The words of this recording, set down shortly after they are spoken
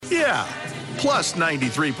Yeah, plus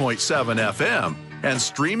 93.7 FM and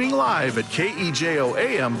streaming live at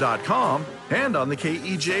KEJOAM.com and on the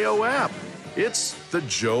KEJO app. It's the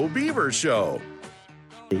Joe Beaver Show.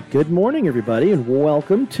 Good morning, everybody, and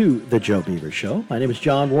welcome to the Joe Beaver Show. My name is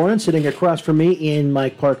John Warren. Sitting across from me in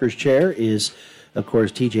Mike Parker's chair is, of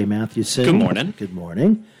course, TJ Mathewson. Good morning. Good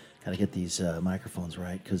morning. Got to get these microphones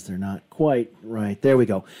right because they're not quite right. There we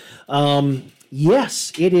go.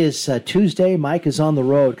 Yes, it is Tuesday. Mike is on the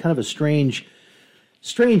road. Kind of a strange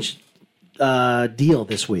deal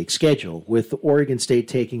this week, schedule, with Oregon State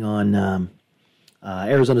taking on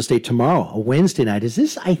Arizona State tomorrow, a Wednesday night.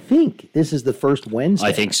 I think this is the first Wednesday.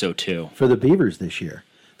 I think so, too. For the Beavers this year.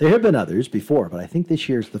 There have been others before, but I think this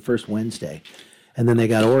year is the first Wednesday. And then they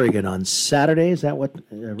got Oregon on Saturday. Is that what?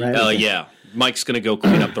 Right? Yeah. Mike's going to go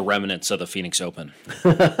clean up the remnants of the Phoenix Open.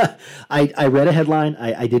 I read a headline.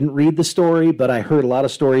 I didn't read the story, but I heard a lot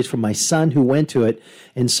of stories from my son who went to it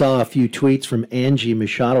and saw a few tweets from Angie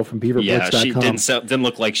Machado from BeaverBooks.com. Yeah, she didn't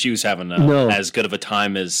look like she was having as good of a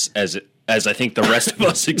time as I think the rest of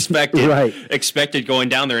us expected. Right. Expected going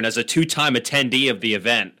down there, and as a two-time attendee of the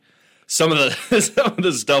event, some of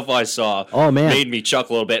the stuff I saw made me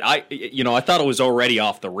chuckle a little bit. I thought it was already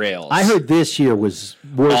off the rails. I heard this year was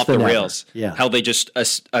worse off than the ever. rails. Yeah, how they just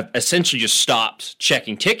essentially just stopped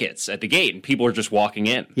checking tickets at the gate, and people are just walking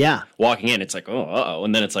in. Yeah, walking in. It's like,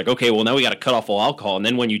 and then it's like, okay, well now we got to cut off all alcohol. And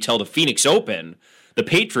then when you tell the Phoenix Open, the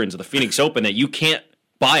patrons of the Phoenix Open, that you can't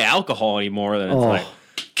buy alcohol anymore, then it's like.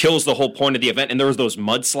 Kills the whole point of the event. And there was those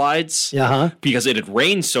mudslides because it had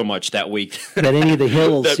rained so much that week that any of the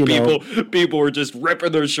hills, that people were just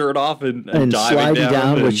ripping their shirt off and diving sliding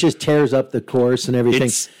down, which just tears up the course and everything.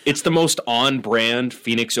 It's the most on-brand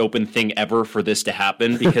Phoenix Open thing ever for this to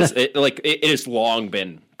happen because it has long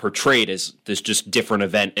been portrayed as this just different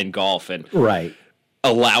event in golf and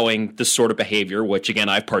allowing this sort of behavior, which again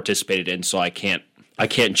I've participated in, so I can't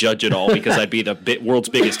judge it all because I'd be the world's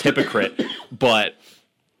biggest hypocrite, but.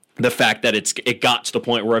 The fact that it got to the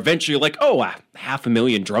point where eventually you're like,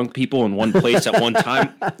 500,000 drunk people in one place at one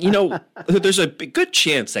time, there's a good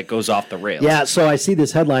chance that goes off the rails. Yeah, so I see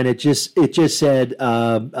this headline. It just said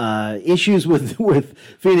issues with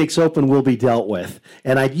Phoenix Open will be dealt with,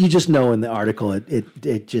 and you just know in the article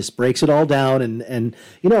it just breaks it all down, and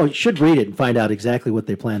you should read it and find out exactly what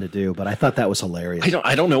they plan to do. But I thought that was hilarious.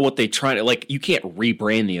 I don't know what they try to you can't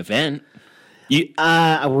rebrand the event.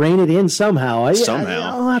 Rein it in somehow.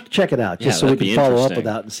 I'll have to check it out just so we can follow up with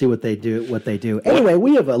that and see what they do. Anyway,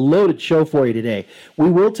 we have a loaded show for you today. We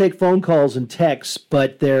will take phone calls and texts,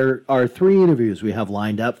 but there are 3 interviews we have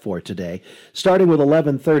lined up for today. Starting with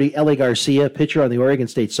 11:30, Ellie Garcia, pitcher on the Oregon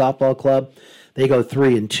State Softball Club. They go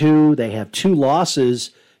 3-2. They have 2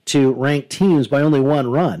 losses to ranked teams by only 1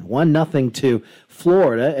 run. 1-0 to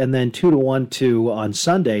Florida, and then 2-1 on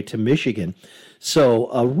Sunday to Michigan. So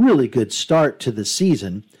a really good start to the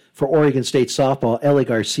season for Oregon State softball. Ellie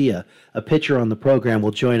Garcia, a pitcher on the program, will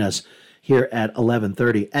join us here at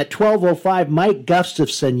 11:30. At 12:05, Mike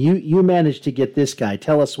Gustafson, you managed to get this guy.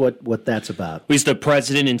 Tell us what that's about. He's the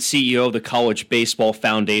president and CEO of the College Baseball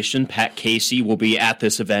Foundation. Pat Casey will be at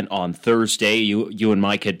this event on Thursday. You and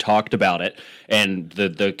Mike had talked about it, and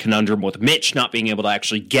the conundrum with Mitch not being able to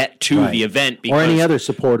actually get to the event. Or any other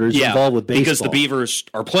supporters involved with baseball. Because the Beavers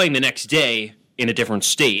are playing the next day in a different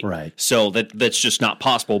state. Right. So that's just not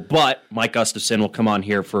possible. But Mike Gustafson will come on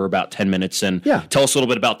here for about 10 minutes and tell us a little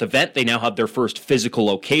bit about the event. They now have their first physical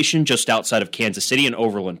location just outside of Kansas City in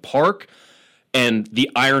Overland Park. And the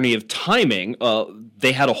irony of timing,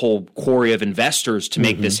 they had a whole quarry of investors to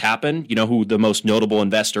make this happen. You know who the most notable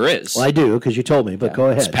investor is? Well, I do, because you told me, but go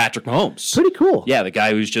ahead. It's Patrick Mahomes. Pretty cool. Yeah, the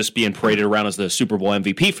guy who's just being paraded around as the Super Bowl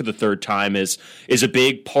MVP for the 3rd time is a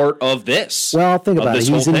big part of this. Well, think about it.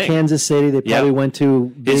 He's in Kansas City. They probably went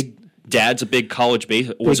to His dad's a big college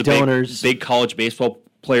big college baseball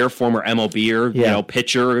player, former MLBer,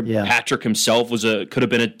 pitcher. Yeah. Patrick himself could have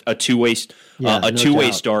been a two-way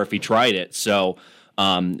star if he tried it. So,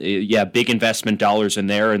 big investment dollars in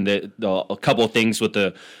there, and a couple of things with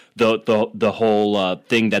the whole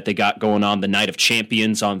thing that they got going on, the Night of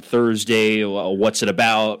Champions on Thursday. What's it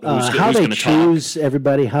about? How they choose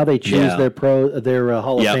everybody, how they choose their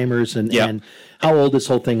Hall of Famers, and how old this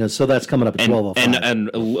whole thing is. So that's coming up at 12:05. And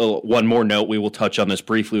one more note, we will touch on this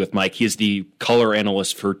briefly with Mike. He is the color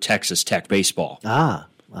analyst for Texas Tech baseball.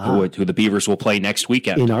 Who the Beavers will play next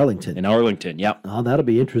weekend. In Arlington, yeah. Oh, that'll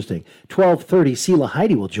be interesting. 12:30, Sela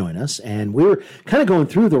Heide will join us, and we were kind of going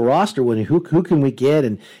through the roster, who can we get,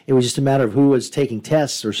 and it was just a matter of who was taking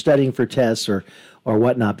tests or studying for tests or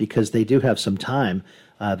whatnot, because they do have some time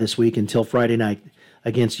this week until Friday night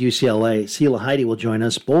against UCLA. Sela Heide will join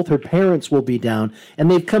us. Both her parents will be down, and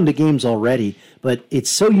they've come to games already. But it's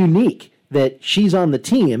so unique that she's on the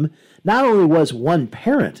team. Not only was one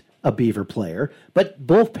parent a Beaver player, but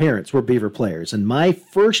both parents were Beaver players. And my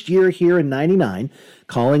first year here in '99,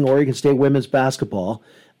 calling Oregon State women's basketball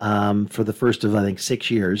for the first of, I think,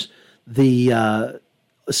 6 years, the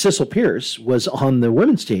Sissel Pierce was on the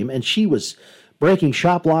women's team, and she was breaking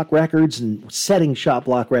shot block records and setting shot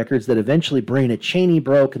block records that eventually Brina Cheney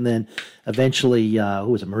broke, and then eventually,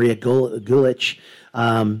 Maria Gulich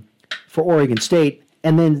for Oregon State.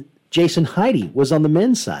 And then Jason Heide was on the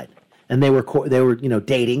men's side. And they were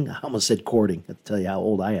dating. I almost said courting. I'll tell you how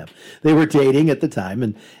old I am. They were dating at the time,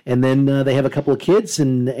 and then they have a couple of kids.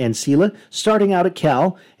 And Sela starting out at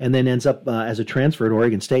Cal, and then ends up as a transfer at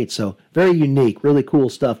Oregon State. So very unique, really cool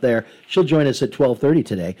stuff there. She'll join us at 12:30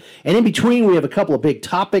 today. And in between, we have a couple of big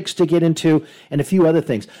topics to get into and a few other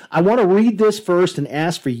things. I want to read this first and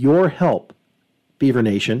ask for your help, Beaver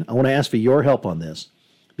Nation. I want to ask for your help on this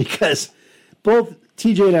because both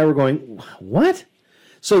TJ and I were going, what?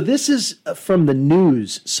 So this is from the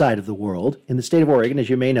news side of the world in the state of Oregon, as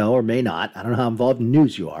you may know or may not. I don't know how involved in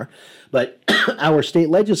news you are, but our state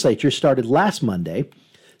legislature started last Monday.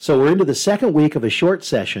 So we're into the second week of a short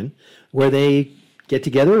session where they get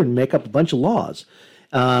together and make up a bunch of laws.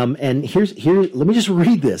 And here, let me just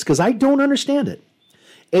read this because I don't understand it.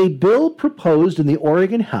 A bill proposed in the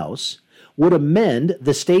Oregon House would amend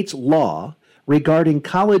the state's law regarding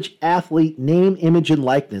college athlete name, image, and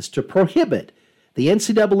likeness to prohibit the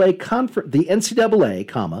NCAA,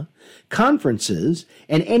 conferences,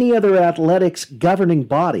 and any other athletics governing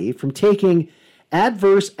body from taking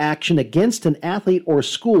adverse action against an athlete or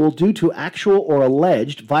school due to actual or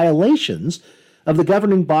alleged violations of the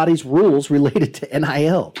governing body's rules related to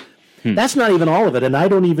NIL. That's not even all of it, and I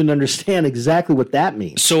don't even understand exactly what that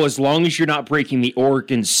means. So as long as you're not breaking the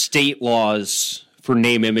Oregon state laws for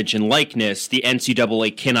name, image, and likeness, the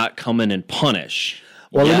NCAA cannot come in and punish.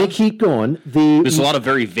 Well, let me keep going. There's a lot of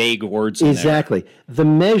very vague words in there. Exactly. The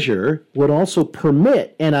measure would also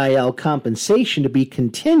permit NIL compensation to be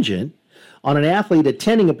contingent on an athlete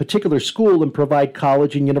attending a particular school and provide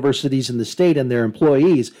college and universities in the state and their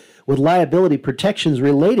employees with liability protections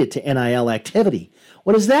related to NIL activity.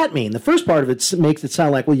 What does that mean? The first part of it makes it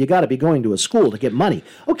sound like, well, you got to be going to a school to get money.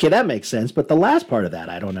 Okay, that makes sense, but the last part of that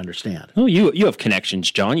I don't understand. Oh, you have connections,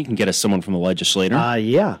 John. You can get us someone from the legislator.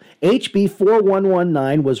 Yeah. HB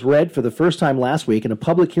 4119 was read for the first time last week, and a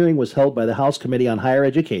public hearing was held by the House Committee on Higher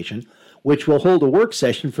Education, which will hold a work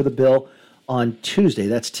session for the bill on Tuesday.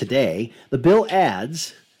 That's today. The bill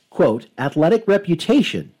adds, quote, athletic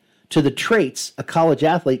reputation to the traits a college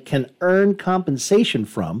athlete can earn compensation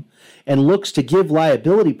from, and looks to give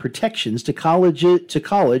liability protections to college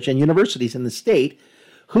and universities in the state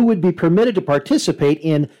who would be permitted to participate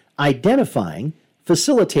in identifying,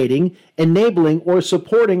 facilitating, enabling, or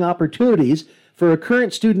supporting opportunities for a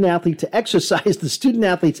current student athlete to exercise the student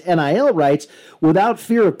athlete's NIL rights without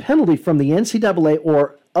fear of penalty from the NCAA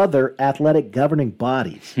or other athletic governing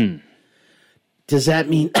bodies. Does that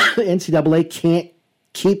mean NCAA can't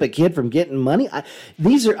keep a kid from getting money? I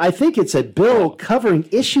think it's a bill covering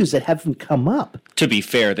issues that haven't come up. To be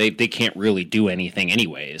fair, they can't really do anything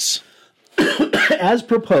anyways. As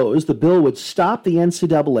proposed, the bill would stop the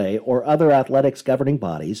NCAA or other athletics governing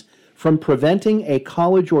bodies from preventing a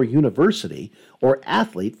college or university or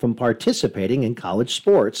athlete from participating in college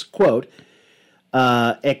sports, quote,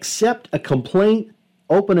 except a complaint,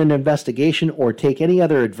 open an investigation, or take any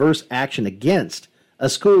other adverse action against a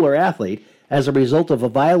school or athlete as a result of a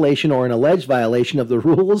violation or an alleged violation of the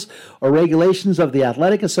rules or regulations of the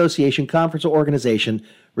athletic association, conference, or organization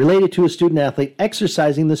related to a student athlete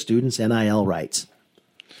exercising the student's NIL rights.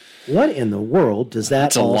 What in the world does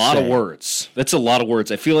that all say? That's a lot of words. That's a lot of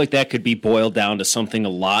words. I feel like that could be boiled down to something a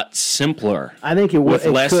lot simpler. I think it would.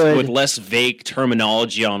 With less vague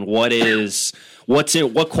terminology on what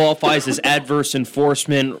qualifies as adverse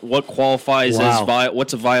enforcement, what qualifies as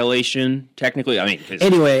what's a violation technically. I mean,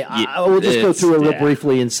 anyway, I will just go through it real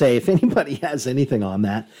briefly and say if anybody has anything on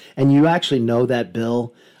that, and you actually know that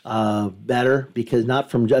bill better, because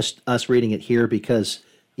not from just us reading it here, because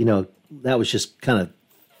that was just kind of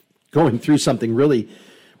going through something really,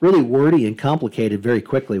 really wordy and complicated very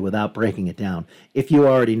quickly without breaking it down. If you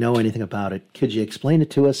already know anything about it, could you explain it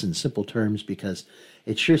to us in simple terms? Because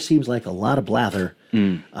it sure seems like a lot of blather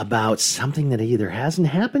about something that either hasn't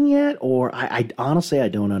happened yet, or I honestly, I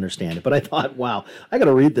don't understand it. But I thought, wow, I got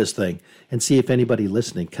to read this thing and see if anybody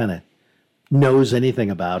listening kind of knows anything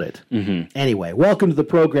about it. Anyway, welcome to the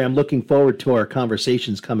program. Looking forward to our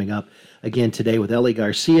conversations coming up again today with Ellie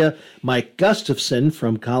Garcia, Mike Gustafson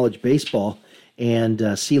from college baseball, and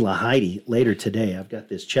Sela Heide later today. I've got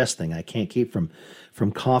this chest thing I can't keep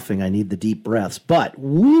from coughing. I need the deep breaths. But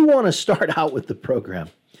we want to start out with the program.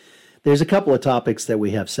 There's a couple of topics that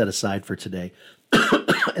we have set aside for today.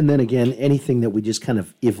 And then again, anything that we just kind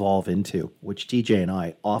of evolve into, which TJ and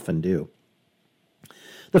I often do.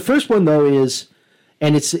 The first one, though, is,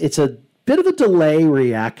 and it's a bit of a delay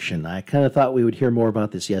reaction. I kind of thought we would hear more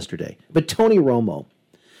about this yesterday. But Tony Romo.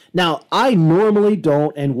 Now, I normally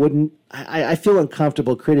don't and wouldn't, I feel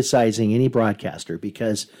uncomfortable criticizing any broadcaster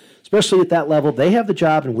because, especially at that level, they have the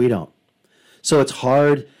job and we don't. So it's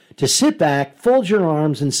hard to sit back, fold your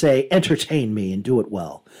arms, and say, entertain me and do it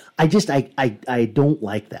well. I don't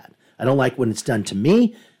like that. I don't like when it's done to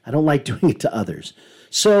me. I don't like doing it to others.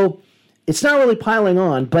 So it's not really piling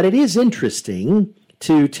on, but it is interesting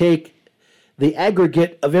to take the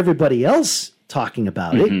aggregate of everybody else talking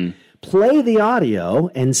about it, play the audio,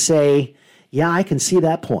 and say, yeah, I can see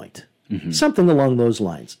that point. Something along those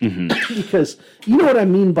lines. Because you know what I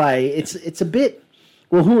mean by it's a bit,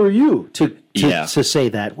 well, who are you to say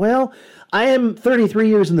that? Well, I am 33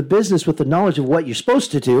 years in the business with the knowledge of what you're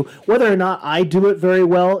supposed to do. Whether or not I do it very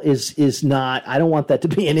well is not, I don't want that to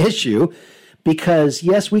be an issue. Because,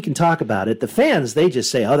 yes, we can talk about it. The fans, they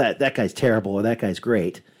just say, oh, that guy's terrible or that guy's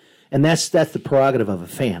great. And that's the prerogative of a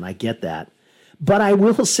fan. I get that. But I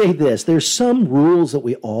will say this. There's some rules that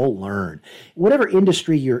we all learn. Whatever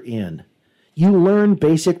industry you're in, you learn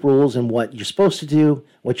basic rules and what you're supposed to do,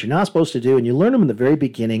 what you're not supposed to do, and you learn them in the very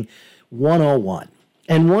beginning, 101.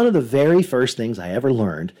 And one of the very first things I ever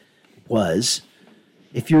learned was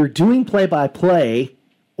if you're doing play-by-play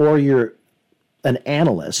or you're an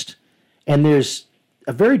analyst, and there's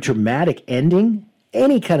a very dramatic ending,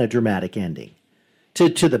 any kind of dramatic ending, to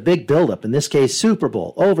the big buildup, in this case, Super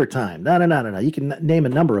Bowl, overtime, no. You can name a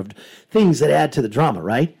number of things that add to the drama,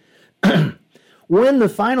 right? When the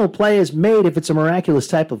final play is made, if it's a miraculous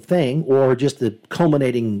type of thing, or just the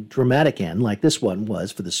culminating dramatic end, like this one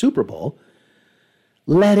was for the Super Bowl,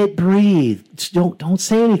 let it breathe. Don't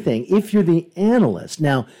say anything if you're the analyst.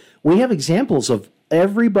 Now, we have examples of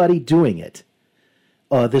everybody doing it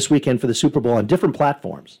this weekend for the Super Bowl on different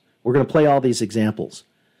platforms. We're going to play all these examples.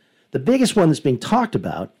 The biggest one that's being talked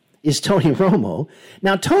about is Tony Romo.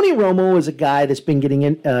 Now, Tony Romo is a guy that's been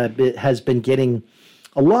has been getting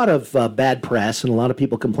a lot of bad press and a lot of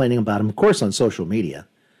people complaining about him, of course, on social media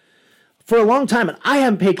for a long time. And I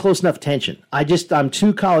haven't paid close enough attention. I'm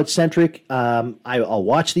too college-centric. I'll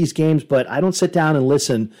watch these games, but I don't sit down and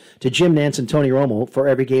listen to Jim Nantz and Tony Romo for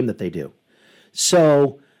every game that they do.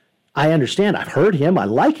 So I understand. I've heard him. I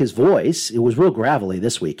like his voice. It was real gravelly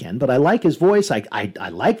this weekend, but I like his voice. I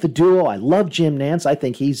like the duo. I love Jim Nantz. I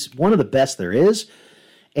think he's one of the best there is.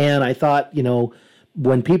 And I thought,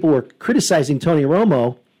 when people were criticizing Tony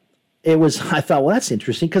Romo, I thought, well, that's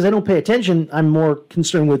interesting because I don't pay attention. I'm more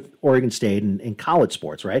concerned with Oregon State and college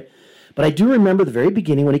sports, right? But I do remember the very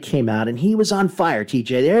beginning when he came out, and he was on fire,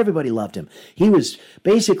 TJ. Everybody loved him. He was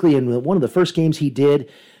basically in one of the first games he did,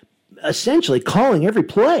 essentially calling every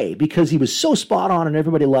play because he was so spot on and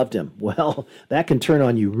everybody loved him. Well, that can turn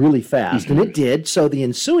on you really fast, and it did. So the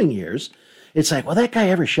ensuing years, it's like, well, that guy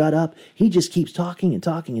ever shut up? He just keeps talking and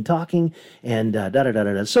talking and talking, and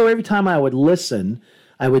da-da-da-da-da. So every time I would listen,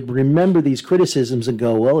 I would remember these criticisms and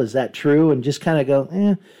go, well, is that true? And just kind of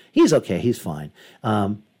go, he's okay, he's fine.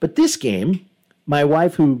 But this game, my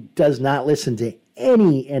wife, who does not listen to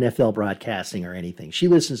any NFL broadcasting or anything, she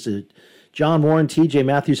listens to John Warren, TJ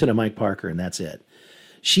Matthewson, and Mike Parker, and that's it.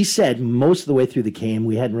 She said most of the way through the game,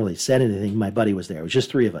 we hadn't really said anything. My buddy was there. It was just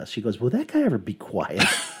three of us. She goes, will that guy ever be quiet?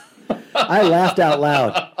 I laughed out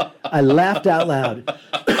loud.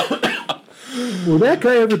 Will that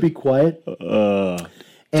guy ever be quiet? To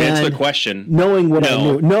answer the question. Knowing what I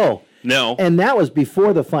knew. No. And that was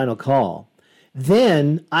before the final call.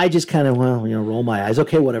 Then I just kind of, roll my eyes.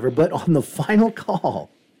 Okay, whatever. But on the final call,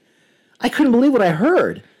 I couldn't believe what I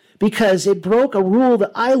heard because it broke a rule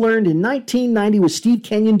that I learned in 1990 with Steve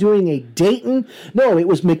Kenyon doing a Dayton. No, it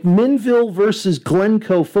was McMinnville versus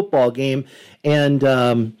Glencoe football game. And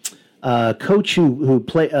coach who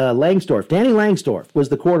played Langsdorff, Danny Langsdorff, was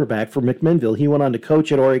the quarterback for McMinnville. He went on to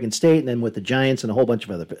coach at Oregon State and then with the Giants and a whole bunch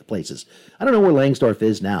of other places. I don't know where Langsdorff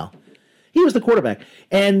is now. He was the quarterback.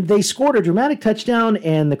 And they scored a dramatic touchdown,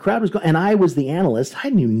 and the crowd was going. And I was the analyst. I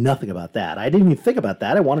knew nothing about that. I didn't even think about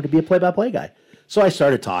that. I wanted to be a play-by-play guy. So I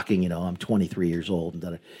started talking. I'm 23 years old.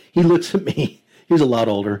 And he looks at me. He was a lot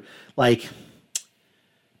older. Like,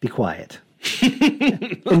 be quiet.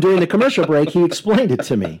 And during the commercial break, he explained it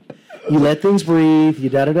to me. You let things breathe, you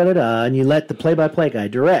da-da-da-da-da, and you let the play-by-play guy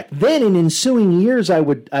direct. Then in ensuing years, I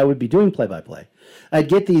would be doing play-by-play. I'd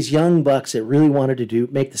get these young bucks that really wanted to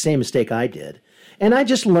make the same mistake I did. And I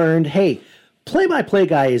just learned, hey, play-by-play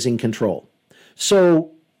guy is in control.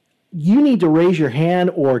 So you need to raise your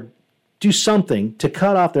hand or do something to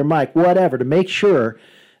cut off their mic, whatever, to make sure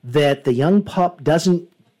that the young pup doesn't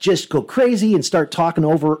just go crazy and start talking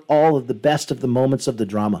over all of the best of the moments of the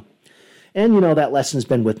drama. And, that lesson's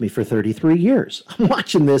been with me for 33 years. I'm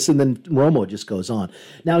watching this, and then Romo just goes on.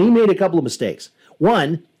 Now, he made a couple of mistakes.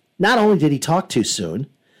 One, not only did he talk too soon,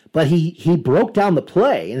 but he broke down the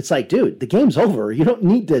play. And it's like, dude, the game's over. You don't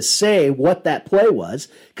need to say what that play was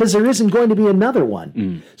because there isn't going to be another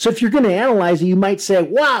one. So if you're going to analyze it, you might say,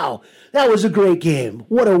 wow, that was a great game.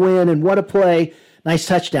 What a win and what a play. Nice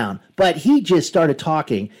touchdown. But he just started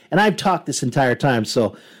talking, and I've talked this entire time,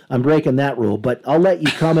 so I'm breaking that rule. But I'll let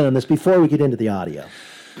you comment on this before we get into the audio.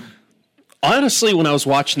 Honestly, when I was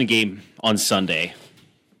watching the game on Sunday,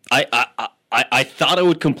 I thought I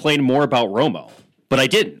would complain more about Romo, but I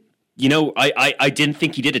didn't. I didn't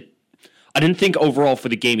think he did it. I didn't think overall for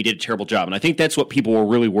the game he did a terrible job, and I think that's what people were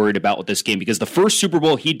really worried about with this game because the first Super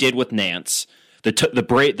Bowl he did with Nance.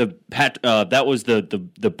 That was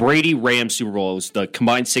the Brady Rams Super Bowl. It was the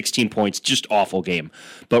combined 16 points, just awful game.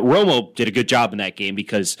 But Romo did a good job in that game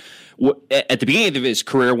because at the beginning of his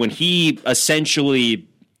career, when he essentially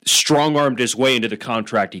strong-armed his way into the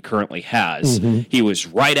contract he currently has, he was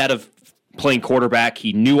right out of playing quarterback.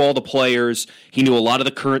 He knew all the players. He knew a lot of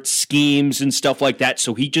the current schemes and stuff like that.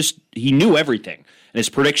 So he knew everything, and his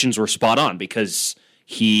predictions were spot on because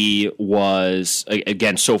he was,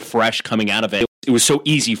 again, so fresh coming out of it. It was so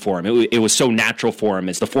easy for him. It was so natural for him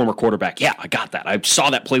as the former quarterback. Yeah, I got that. I saw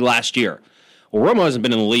that play last year. Well, Romo hasn't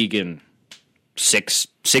been in the league in six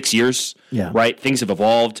years, right? Things have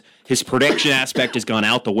evolved. His prediction aspect has gone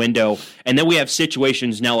out the window. And then we have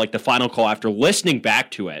situations now like the final call after listening back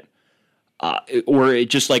to it, where it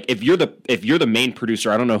just like if you're the main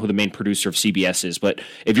producer, I don't know who the main producer of CBS is, but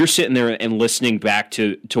if you're sitting there and listening back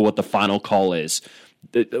to what the final call is,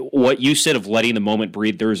 what you said of letting the moment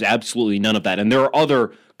breathe, there's absolutely none of that. And there are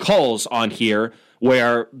other calls on here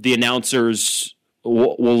where the announcers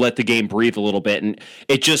will let the game breathe a little bit. And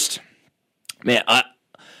it just, man, I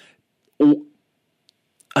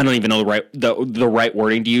don't even know the right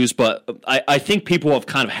wording to use, but I think people have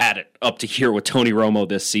kind of had it up to here with Tony Romo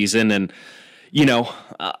this season. And,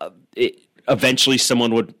 eventually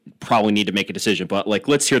someone would probably need to make a decision, but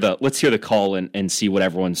let's hear the call and see what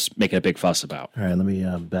everyone's making a big fuss about. All right, let me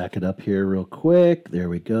back it up here real quick. There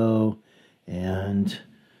we go, and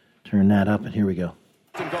turn that up, and here we go.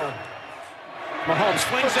 Mahomes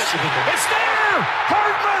flings it. It's there.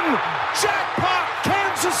 Hardman, jackpot,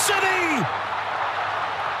 Kansas City.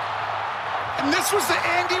 And this was the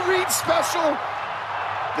Andy Reid special.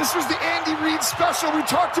 This was the Andy Reid special we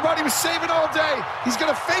talked about. He was saving all day. He's going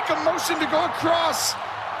to fake a motion to go across.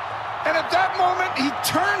 And at that moment, he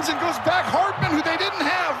turns and goes back. Hardman, who they didn't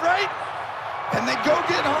have, right? And they go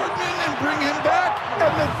get Hardman and bring him back. And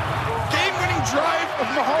the game-winning drive of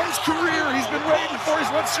Mahomes' career, he's been waiting for. He's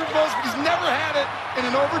won Super Bowls, but he's never had it in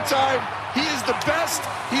an overtime. He is the best.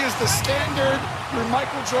 He is the standard. Your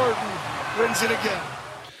Michael Jordan wins it again.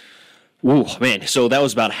 Ooh, man, so that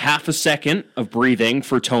was about half a second of breathing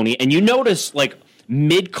for Tony. And you notice,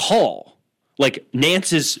 mid-call,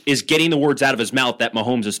 Nance is getting the words out of his mouth that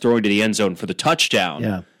Mahomes is throwing to the end zone for the touchdown.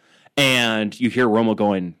 Yeah. And you hear Romo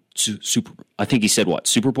going, I think he said what,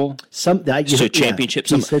 Super Bowl? Championship?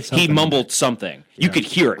 Yeah, he mumbled something. Yeah. You could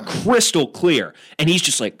hear it crystal clear. And he's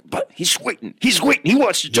just but he's waiting. He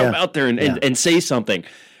wants to jump out there and say something.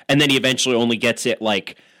 And then he eventually only gets it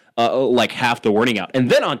half the wording out.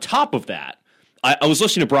 And then on top of that, I was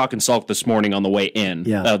listening to Brock and Salk this morning on the way in.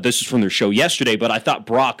 Yeah. This is from their show yesterday, but I thought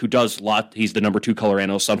Brock, who does a lot, he's the number 2 color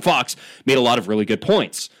analyst on Fox, made a lot of really good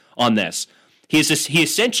points on this. He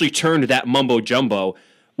essentially turned that mumbo jumbo,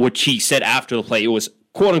 which he said after the play, it was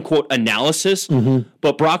quote unquote analysis,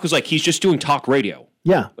 but Brock was he's just doing talk radio.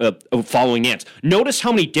 Yeah. Following Nance. Notice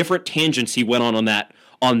how many different tangents he went on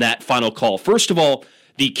that final call. First of all,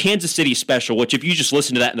 the Kansas City special, which if you just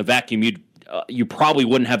listen to that in a vacuum, you probably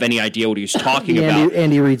wouldn't have any idea what he was talking about.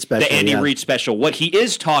 Andy Reid special. The Andy Reid special. What he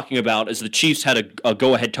is talking about is the Chiefs had a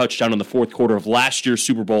go-ahead touchdown in the fourth quarter of last year's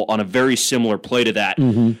Super Bowl on a very similar play to that.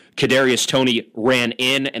 Kadarius Toney ran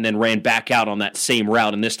in and then ran back out on that same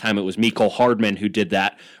route, and this time it was Mecole Hardman who did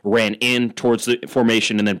that, ran in towards the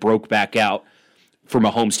formation and then broke back out for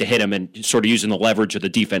Mahomes to hit him and sort of using the leverage of the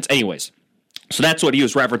defense. Anyways, so that's what he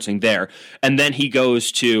was referencing there. And then he goes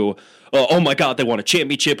to, oh my God, they won a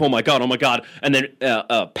championship. Oh my God. And then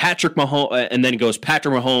Patrick Mahomes, and then he goes,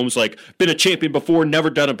 Patrick Mahomes, been a champion before, never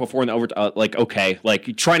done it before. And okay,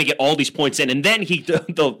 trying to get all these points in. And then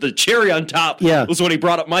the cherry on top was when he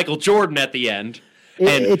brought up Michael Jordan at the end.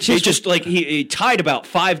 It's just like he tied about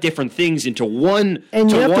 5 different things into one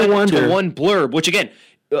blurb, which again,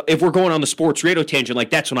 if we're going on the sports radio tangent, like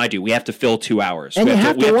that's what I do. We have to fill 2 hours. And we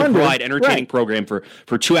have to provide entertaining program for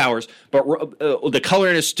 2 hours. But the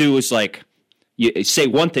colorist do is like, you say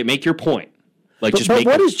one thing, make your point. Like, but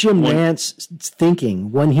what is Jim Nantz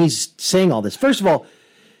thinking when he's saying all this? First of all,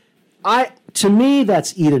 to me,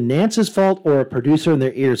 that's either Nantz's fault or a producer in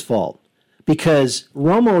their ear's fault, because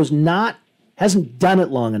Romo's hasn't done it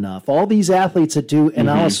long enough. All these athletes that do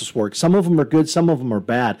analysis work, some of them are good, some of them are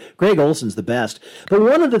bad. Greg Olson's the best. But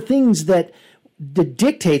one of the things that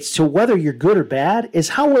dictates to whether you're good or bad is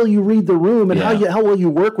how well you read the room and how well you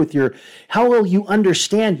work with how well you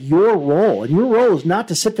understand your role. And your role is not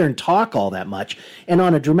to sit there and talk all that much. And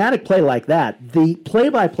on a dramatic play like that, the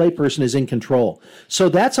play-by-play person is in control. So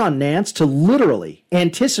that's on Nantz to literally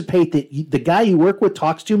anticipate that the guy you work with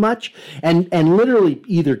talks too much and literally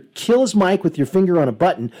either kill his mic with your finger on a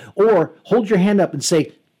button or hold your hand up and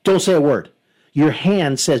say, don't say a word. Your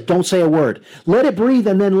hand says, don't say a word. Let it breathe,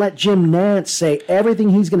 and then let Jim Nantz say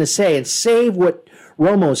everything he's going to say and save what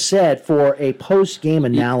Romo said for a post-game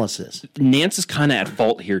analysis. Nantz is kind of at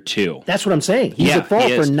fault here, too. That's what I'm saying. He's at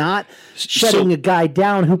fault for not shutting a guy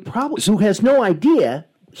down who has no idea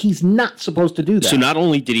he's not supposed to do that. So not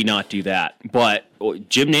only did he not do that, but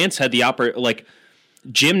Jim Nantz had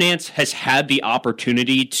Jim Nantz has had the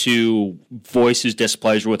opportunity to voice his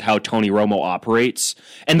displeasure with how Tony Romo operates,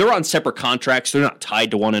 and they're on separate contracts. They're not tied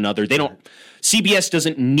to one another. CBS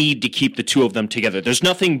doesn't need to keep the two of them together. There's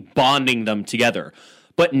nothing bonding them together.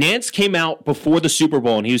 But Nantz came out before the Super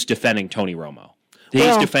Bowl, and he was defending Tony Romo.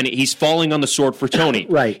 He's falling on the sword for Tony.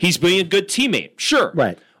 Right. He's being a good teammate. Sure.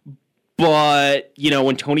 Right. But,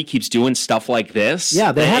 when Tony keeps doing stuff like this...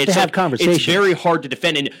 Yeah, they have to have conversations. It's very hard to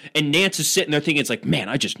defend. And Nantz is sitting there thinking, it's like, man,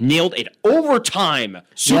 I just nailed an overtime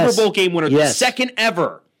Super Bowl game winner, the second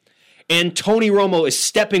ever. And Tony Romo is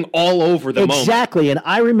stepping all over the moment. Exactly. And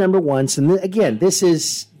I remember once, and again, this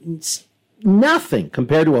is nothing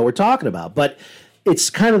compared to what we're talking about, but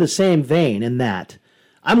it's kind of the same vein in that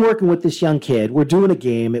I'm working with this young kid. We're doing a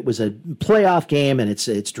game. It was a playoff game, and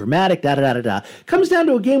it's dramatic, da-da-da-da-da. Comes down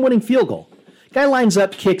to a game-winning field goal. Guy lines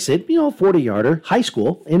up, kicks it, 40-yarder, high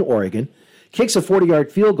school in Oregon, kicks a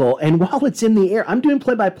 40-yard field goal, and while it's in the air, I'm doing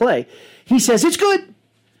play-by-play, he says, it's good.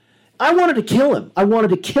 I wanted to kill him.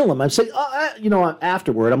 I'm saying,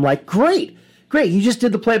 afterward, I'm like, great, you just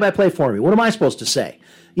did the play-by-play for me. What am I supposed to say?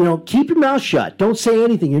 Keep your mouth shut. Don't say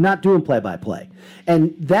anything. You're not doing play-by-play.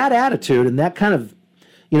 And that attitude and that kind of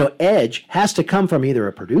edge has to come from either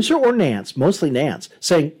a producer or Nantz, mostly Nantz,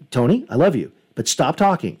 saying, Tony, I love you, but stop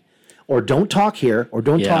talking. Or don't talk here, or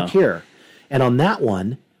don't talk here. And on that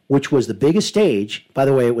one, which was the biggest stage, by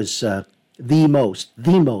the way, it was the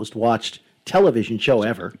most watched television show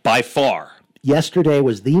ever. By far. Yesterday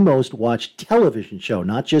was the most watched television show,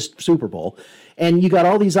 not just Super Bowl. And you got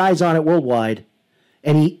all these eyes on it worldwide,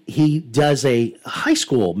 and he does a high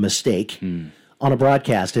school mistake on a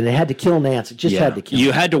broadcast, and it had to kill Nantz. It just had to kill him.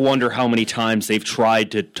 You had to wonder how many times they've tried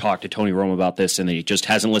to talk to Tony Romo about this, and he just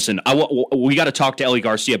hasn't listened. We got to talk to Ellie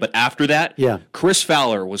Garcia, but after that, Chris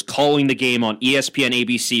Fowler was calling the game on ESPN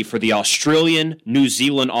ABC for the Australian-New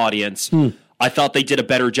Zealand audience. I thought they did a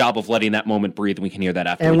better job of letting that moment breathe, and we can hear that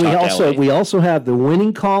after we talk to Ellie. We also have the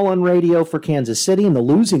winning call on radio for Kansas City and the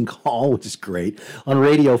losing call, which is great, on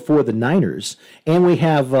radio for the Niners. And we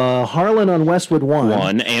have Harlan on Westwood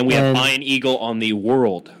One. And we have Ian Eagle on the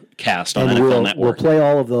World Cast on NFL Network. We'll play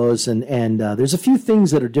all of those, and there's a few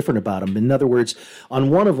things that are different about them. In other words,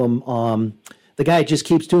 on one of them, the guy just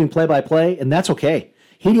keeps doing play-by-play, and that's okay.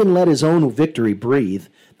 He didn't let his own victory breathe.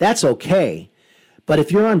 That's okay. But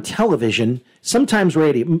if you're on television, sometimes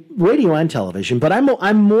radio and television, but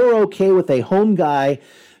I'm more okay with a home guy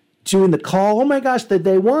doing the call, oh my gosh, that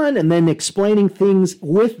they won, and then explaining things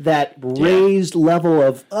with that raised level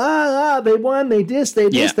of, they won, they this, they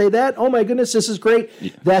that, oh my goodness, this is great.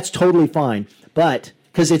 Yeah. That's totally fine. But,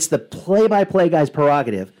 because it's the play-by-play guy's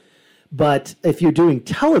prerogative. But if you're doing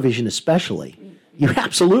television especially, you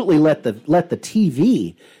absolutely let the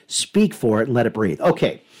TV speak for it and let it breathe.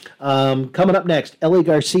 Okay. Coming up next, Ellie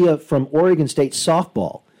Garcia from Oregon State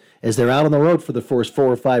softball, as they're out on the road for the first 4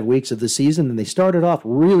 or 5 weeks of the season, and they started off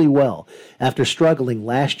really well after struggling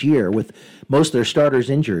last year with most of their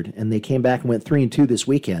starters injured, and they came back and went 3-2 this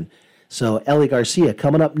weekend. So Ellie Garcia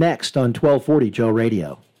coming up next on 1240 Joe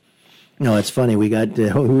Radio. No, it's funny. We got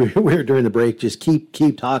we were during the break. Just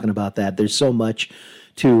keep talking about that. There's so much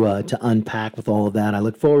to unpack with all of that. I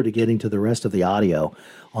look forward to getting to the rest of the audio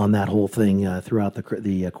on that whole thing throughout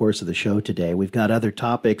the course of the show today. We've got other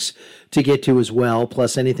topics to get to as well,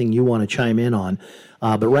 plus anything you want to chime in on.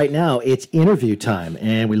 But right now, it's interview time,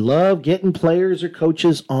 and we love getting players or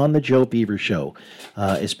coaches on the Joe Beaver Show,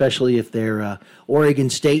 especially if they're Oregon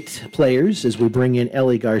State players, as we bring in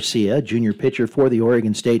Ellie Garcia, junior pitcher for the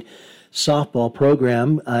Oregon State softball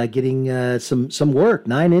program, getting some work,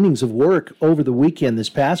 9 innings of work over the weekend, this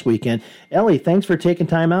past weekend. Ellie, thanks for taking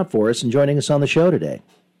time out for us and joining us on the show today.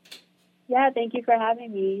 Yeah, thank you for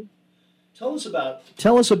having me. Tell us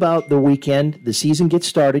about the weekend. The season gets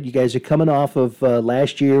started. You guys are coming off of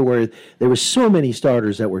last year where there were so many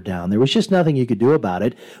starters that were down. There was just nothing you could do about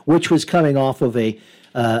it, which was coming off of an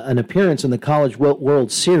appearance in the College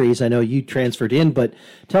World Series. I know you transferred in, but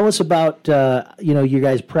tell us about your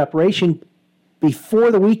guys' preparation before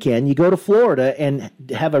the weekend. You go to Florida and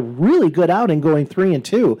have a really good outing, going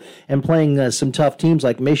 3-2 and playing some tough teams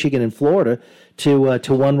like Michigan and Florida to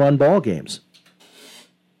one-run ball games.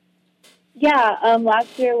 Yeah,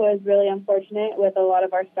 last year was really unfortunate with a lot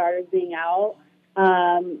of our starters being out.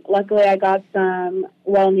 Luckily, I got some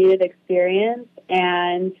well-needed experience,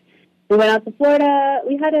 and we went out to Florida.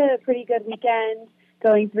 We had a pretty good weekend,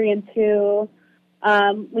 going 3-2.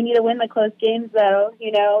 We need to win the close games, though.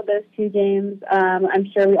 Those 2 games,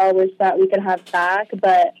 I'm sure we all wish that we could have back,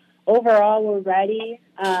 but overall, we're ready.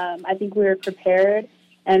 I think we were prepared,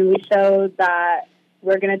 and we showed that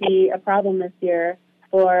we're going to be a problem this year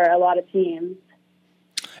for a lot of teams.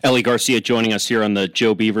 Ellie Garcia joining us here on the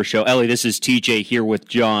Joe Beaver Show. Ellie, this is TJ here with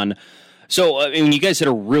John. So, you guys had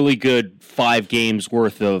a really good 5 games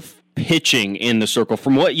worth of pitching in the circle.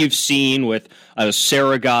 From what you've seen with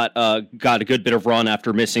Sarah got a good bit of run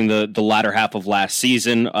after missing the latter half of last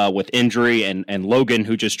season with injury, and Logan,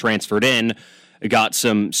 who just transferred in, got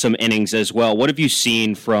some innings as well. What have you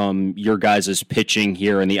seen from your guys' pitching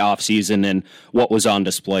here in the offseason, and what was on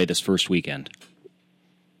display this first weekend?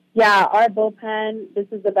 Yeah, our bullpen, this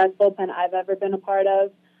is the best bullpen I've ever been a part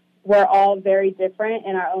of. We're all very different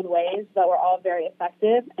in our own ways, but we're all very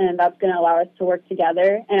effective, and that's going to allow us to work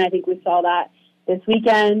together. And I think we saw that this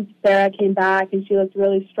weekend. Sarah came back, and she looked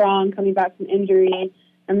really strong coming back from injury.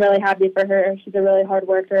 I'm really happy for her. She's a really hard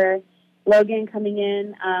worker. Logan coming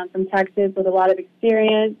in from Texas with a lot of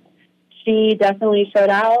experience. She definitely showed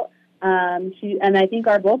out. And I think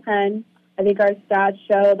our bullpen, I think our stats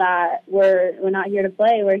show that we're not here to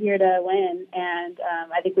play. We're here to win, and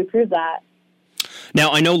I think we proved that.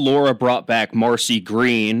 Now, I know Laura brought back Marcy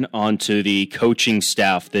Green onto the coaching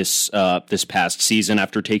staff this past season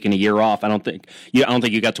after taking a year off. I don't think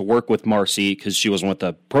you got to work with Marcy because she wasn't with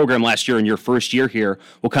the program last year in your first year here.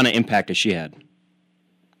 What kind of impact has she had?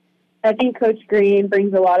 I think Coach Green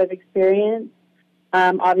brings a lot of experience.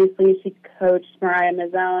 Obviously, she coached Mariah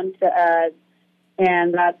Mazzone,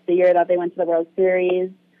 and that's the year that they went to the World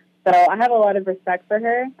Series. So I have a lot of respect for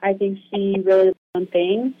her. I think she really does her own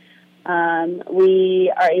thing.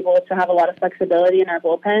 We are able to have a lot of flexibility in our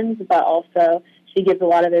bullpens, but also she gives a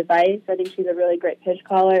lot of advice. I think she's a really great pitch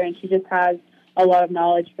caller, and she just has a lot of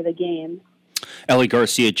knowledge for the game. Ellie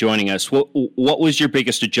Garcia joining us. What was your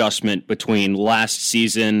biggest adjustment between last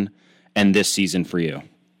season and this season for you?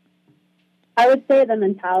 I would say the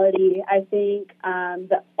mentality. I think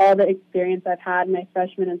all the experience I've had in my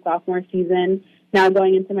freshman and sophomore season, now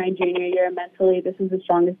going into my junior year, mentally, this is the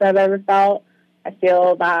strongest I've ever felt. I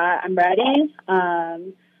feel that I'm ready.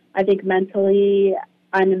 I think mentally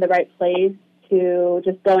I'm in the right place to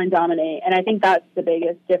just go and dominate. And I think that's the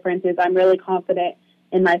biggest difference is I'm really confident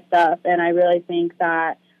in my stuff. And I really think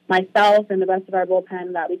that myself and the rest of our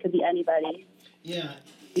bullpen, that we could be anybody. Yeah.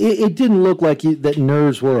 It didn't look like that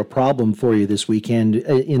nerves were a problem for you this weekend.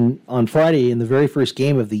 On Friday, in the very first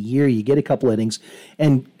game of the year, you get a couple innings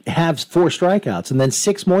and have 4 strikeouts, and then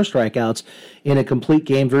 6 more strikeouts in a complete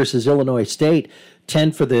game versus Illinois State.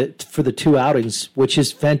 10 for the 2 outings, which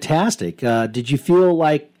is fantastic. Did you feel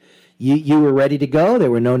like you were ready to go?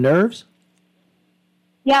 There were no nerves?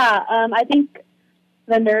 Yeah, I think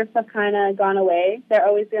the nerves have kind of gone away. They're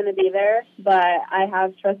always going to be there, but I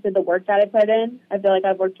have trusted the work that I put in. I feel like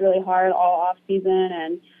I've worked really hard all off season,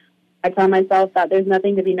 and I tell myself that there's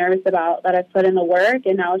nothing to be nervous about, that I've put in the work,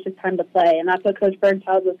 and now it's just time to play. And that's what Coach Berg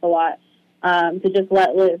tells us a lot, to just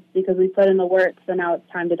let loose, because we put in the work, so now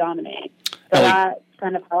it's time to dominate. So that's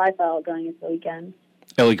kind of how I felt going into the weekend.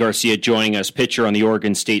 Ellie Garcia joining us, pitcher on the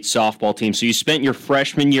Oregon State softball team. So you spent your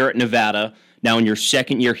freshman year at Nevada. Now in your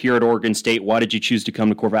second year here at Oregon State, why did you choose to come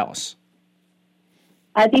to Corvallis?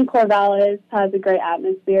 I think Corvallis has a great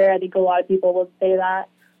atmosphere. I think a lot of people will say that.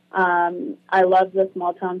 I love the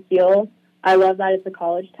small town feel. I love that it's a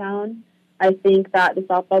college town. I think that the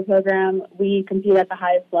softball program, we compete at the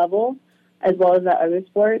highest level as well as at other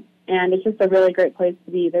sports, and it's just a really great place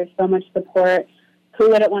to be. There's so much support. Who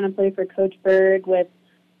wouldn't want to play for Coach Berg with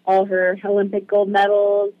all her Olympic gold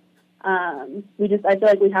medals? I feel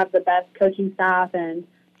like we have the best coaching staff and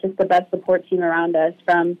just the best support team around us,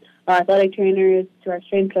 from our athletic trainers to our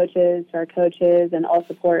strength coaches to our coaches, and all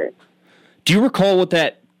support. Do you recall what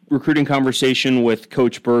that recruiting conversation with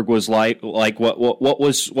Coach Berg was like? Like what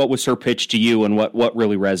was her pitch to you, and what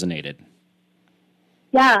really resonated?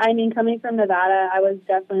 Yeah, I mean, coming from Nevada, I was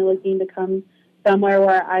definitely looking to come somewhere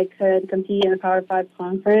where I could compete in a Power 5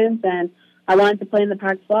 conference, and I wanted to play in the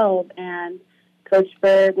Pac-12. And Coach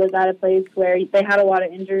Berg was at a place where they had a lot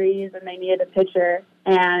of injuries and they needed a pitcher,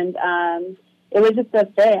 and it was just a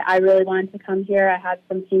fit. I really wanted to come here. I had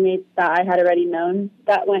some teammates that I had already known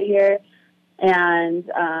that went here, and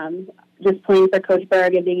just playing for Coach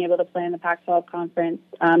Berg and being able to play in the Pac-12 conference,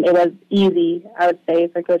 it was easy, I would say,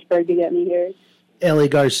 for Coach Berg to get me here. Ellie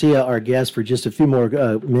Garcia, our guest, for just a few more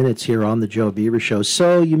minutes here on the Joe Beaver Show.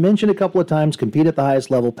 So you mentioned a couple of times compete at the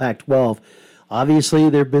highest level, Pac-12. Obviously,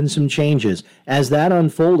 there have been some changes. As that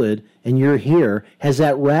unfolded and you're here, has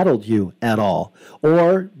that rattled you at all?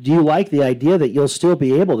 Or do you like the idea that you'll still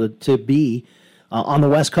be able to be on the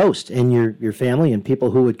West Coast, and your family and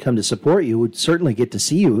people who would come to support you would certainly get to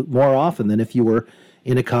see you more often than if you were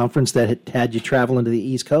in a conference that had you traveling to the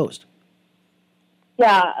East Coast?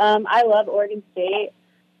 Yeah, I love Oregon State.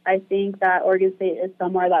 I think that Oregon State is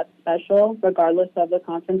somewhere that's special, regardless of the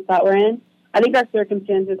conference that we're in. I think our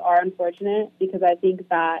circumstances are unfortunate because I think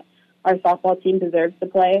that our softball team deserves to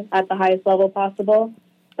play at the highest level possible.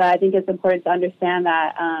 But I think it's important to understand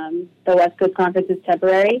that the West Coast Conference is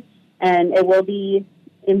temporary, and it will be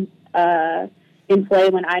in play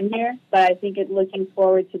when I'm here. But I think looking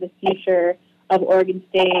forward to the future of Oregon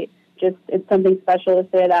State, it's something special to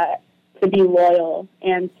say that, to be loyal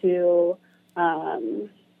and to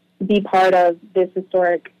be part of this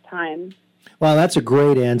historic time. Well, that's a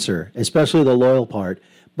great answer, especially the loyal part.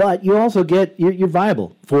 But you also get you're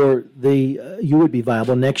viable for you would be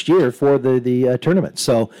viable next year for the tournament.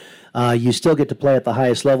 So you still get to play at the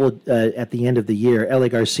highest level at the end of the year. Ellie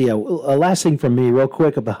Garcia, last thing from me real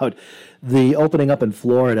quick about the opening up in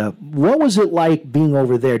Florida. What was it like being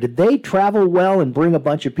over there? Did they travel well and bring a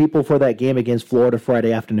bunch of people for that game against Florida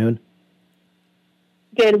Friday afternoon?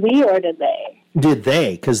 Did we or did they? Did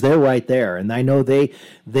they? Because they're right there, and I know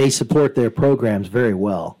they support their programs very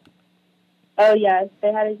well. Oh, yes.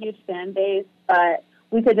 They had a huge fan base, but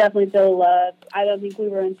we could definitely feel love. I don't think we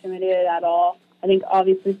were intimidated at all. I think,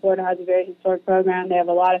 obviously, Florida has a very historic program. They have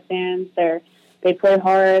a lot of fans. They play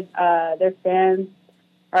hard. Their fans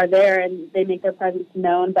are there, and they make their presence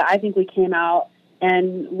known. But I think we came out,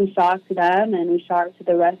 and we shocked them, and we shocked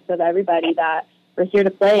the rest of everybody that we're here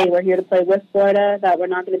to play. We're here to play with Florida, that we're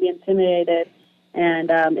not going to be intimidated.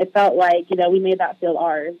 And it felt like, we made that field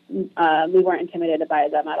ours. We weren't intimidated by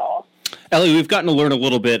them at all. Ellie, we've gotten to learn a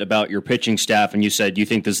little bit about your pitching staff, and you said you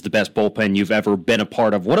think this is the best bullpen you've ever been a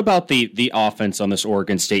part of. What about the offense on this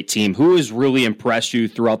Oregon State team? Who has really impressed you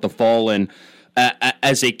throughout the fall? And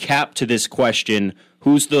as a cap to this question,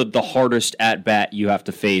 who's the hardest at-bat you have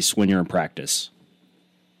to face when you're in practice?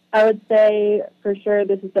 I would say, for sure,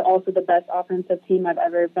 this is also the best offensive team I've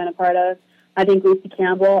ever been a part of. I think Lucy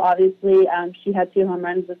Campbell, obviously, she had 2 home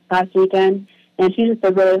runs this past weekend, and she's just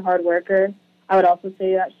a really hard worker. I would also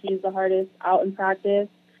say that she's the hardest out in practice.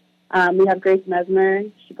 We have Grace Mesmer.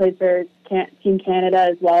 She plays for Team Canada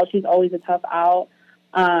as well. She's always a tough out.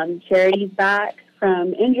 Charity's back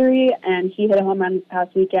from injury, and she hit a home run this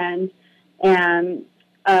past weekend. And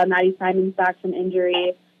Maddie Simon's back from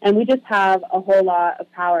injury. And we just have a whole lot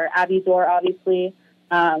of power. Abby Dorr, obviously,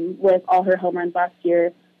 with all her home runs last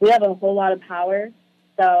year. We have a whole lot of power,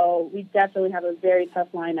 so we definitely have a very tough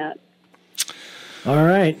lineup. All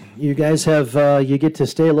right. You guys have you get to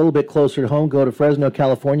stay a little bit closer to home, go to Fresno,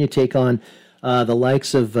 California, take on the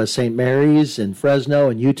likes of St. Mary's and Fresno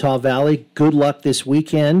and Utah Valley. Good luck this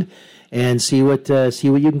weekend, and see what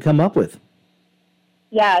you can come up with.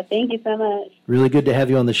 Yeah, thank you so much. Really good to have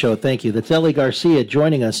you on the show. Thank you. That's Ellie Garcia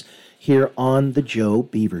joining us here on the Joe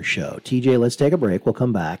Beaver Show. TJ, let's take a break. We'll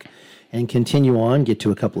come back and continue on, get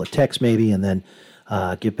to a couple of texts maybe, and then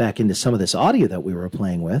get back into some of this audio that we were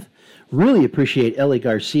playing with. Really appreciate Ellie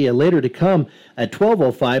Garcia. Later to come at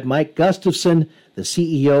 12:05, Mike Gustafson, the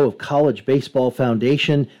CEO of College Baseball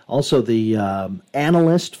Foundation, also the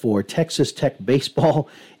analyst for Texas Tech Baseball,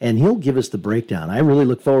 and he'll give us the breakdown. I really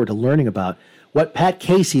look forward to learning about what Pat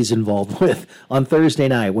Casey's involved with on Thursday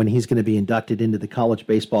night when he's going to be inducted into the College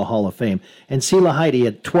Baseball Hall of Fame. And Sela Heide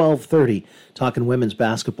at 12:30 talking women's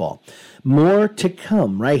basketball. More to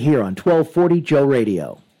come right here on 1240 Joe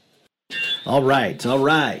Radio. All right.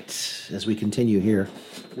 As we continue here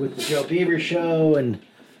with the Joe Beaver Show, and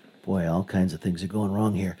boy, all kinds of things are going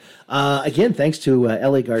wrong here. Again, thanks to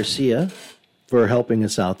Ellie Garcia for helping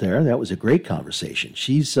us out there. That was a great conversation.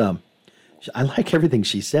 I like everything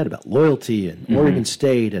she said about loyalty and Oregon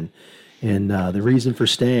State and the reason for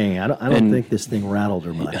staying. I don't think this thing rattled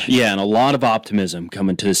her much. Yeah, and a lot of optimism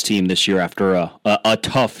coming to this team this year after a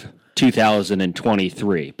tough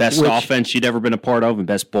 2023. Best offense she'd ever been a part of and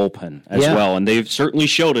best bullpen as well. And they've certainly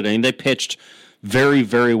showed it. I mean, they pitched very,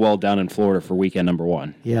 very well down in Florida for weekend number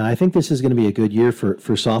 1. Yeah, I think this is going to be a good year for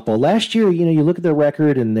softball. Last year, you look at their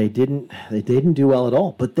record and they didn't do well at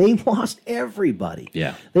all, but they lost everybody.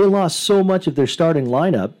 Yeah. They lost so much of their starting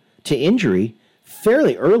lineup to injury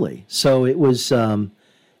fairly early. So it was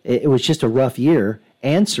just a rough year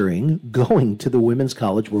going to the Women's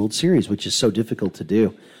College World Series, which is so difficult to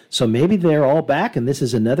do. So maybe they're all back, and this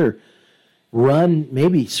is another run,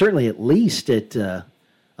 maybe certainly at least at a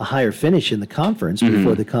higher finish in the conference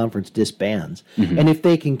before the conference disbands. And if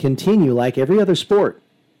they can continue, like every other sport,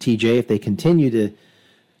 TJ, if they continue to,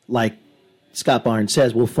 like Scott Barnes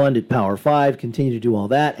says, we'll fund at Power 5, continue to do all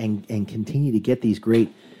that, and continue to get these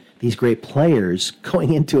great players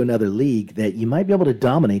going into another league, that you might be able to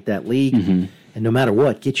dominate that league, and no matter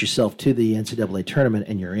what, get yourself to the NCAA tournament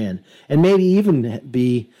and you're in. And maybe even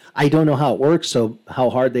be, I don't know how it works, so how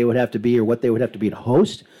hard they would have to be or what they would have to be to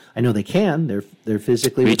host. I know they can. They're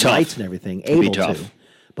physically with lights and everything able to.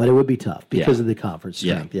 But it would be tough because of the conference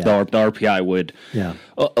strength. Yeah. The RPI would. Yeah.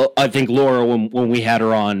 I think Laura, when we had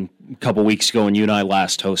her on a couple weeks ago and you and I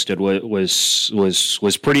last hosted, was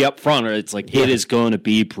pretty upfront. It's like it is going to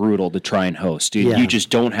be brutal to try and host. You just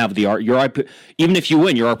don't have the art. Even if you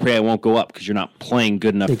win, your RPI won't go up because you're not playing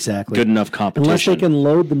good enough. Exactly. Good enough competition. Unless they can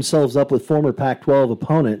load themselves up with former Pac-12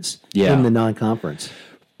 opponents in the non-conference.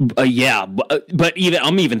 But even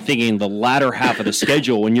I'm even thinking the latter half of the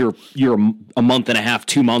schedule when you're a month and a half,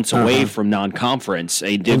 2 months away from non-conference.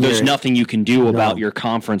 There's nothing you can do about your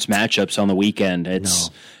conference matchups on the weekend.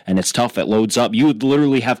 And it's tough. It loads up. You would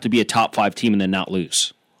literally have to be a top 5 team and then not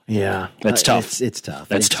lose. Yeah, that's tough. It's tough.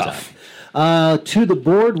 That's tough. To the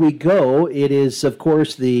board we go. It is, of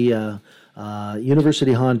course, the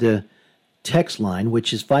University Honda text line,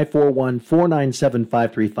 which is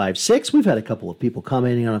 541-497-5356. We've had a couple of people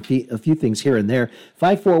commenting on a few things here and there.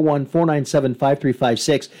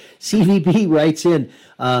 541-497-5356. CVB writes in,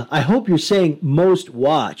 I hope you're saying most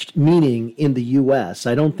watched, meaning in the U.S.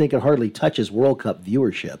 I don't think it hardly touches World Cup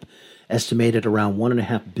viewership, estimated around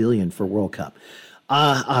 1.5 billion for World Cup.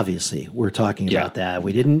 Obviously, we're talking about that.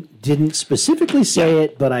 We didn't specifically say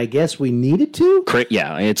it, but I guess we needed to.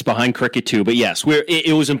 It's behind cricket too. But yes,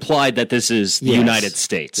 it was implied that this is the United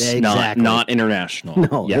States, not international.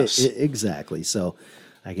 No, exactly. So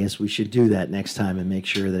I guess we should do that next time and make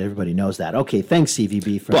sure that everybody knows that. Okay, thanks,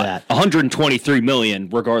 CVB, for that. 123 million,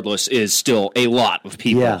 regardless, is still a lot of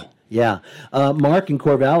people. Yeah. Mark in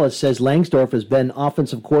Corvallis says Langsdorff has been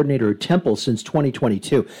offensive coordinator at Temple since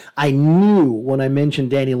 2022. I knew when I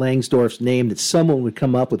mentioned Danny Langsdorff's name that someone would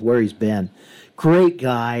come up with where he's been. Great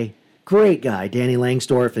guy, Danny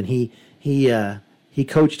Langsdorff, and he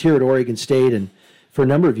coached here at Oregon State and for a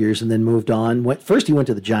number of years and then moved on. First he went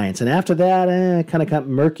to the Giants, and after that, kind of got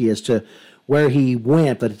murky as to where he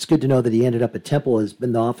went, but it's good to know that he ended up at Temple, has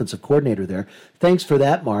been the offensive coordinator there. Thanks for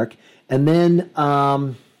that, Mark. And then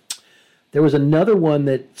there was another one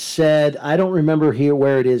that said, I don't remember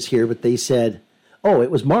where it is here, but they said, it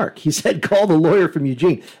was Mark. He said, call the lawyer from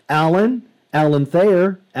Eugene. Alan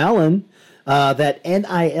Thayer, that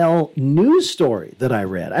NIL news story that I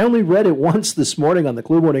read. I only read it once this morning on the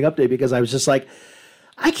Clue Morning Update because I was just like,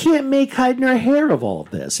 I can't make hide nor hair of all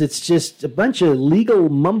of this. It's just a bunch of legal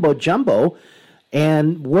mumbo-jumbo.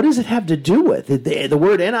 And what does it have to do with it? The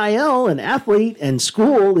word NIL and athlete and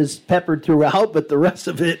school is peppered throughout, but the rest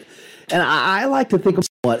of it, and I like to think I'm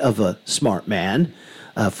somewhat of a smart man,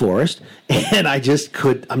 Forrest, and I'm just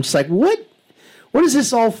like, what is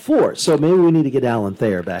this all for? So maybe we need to get Alan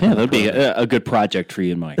Thayer back. Yeah, that'd be a good project for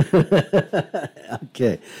you and Mike.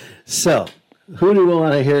 Okay, so who do we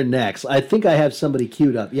want to hear next? I think I have somebody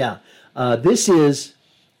queued up. Yeah, this is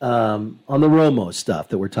on the Romo stuff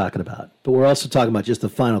that we're talking about, but we're also talking about just the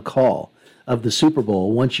final call of the Super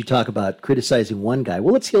Bowl. Once you talk about criticizing one guy,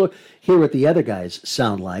 well, let's hear what the other guys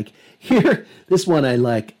sound like. Here, this one I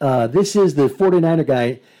like. This is the 49er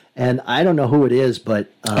guy, And I don't know who it is,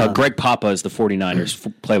 but Greg Papa is the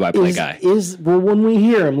 49ers play-by-play guy. Well, when we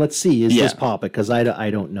hear him, let's see. Is this Papa? Because I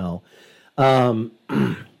don't know.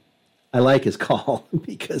 I like his call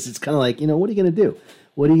because it's kind of like, what are you going to do?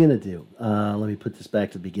 What are you going to do? Let me put this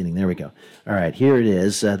back to the beginning. There we go. All right, here it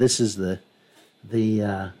is. This is the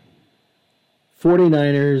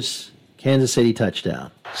 49ers Kansas City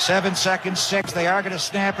touchdown. 7 seconds, 6. They are going to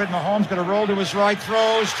snap it. Mahomes going to roll to his right,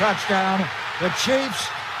 throws, touchdown. The Chiefs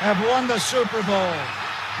have won the Super Bowl.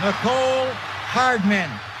 Mecole Hardman.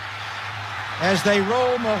 As they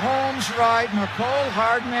roll Mahomes right, Mecole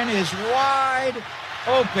Hardman is wide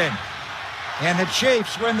open. And the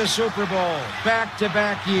Chiefs win the Super Bowl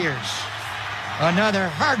back-to-back years. Another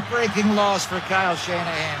heartbreaking loss for Kyle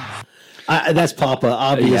Shanahan. That's Papa,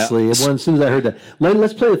 obviously. Yeah. As soon as I heard that.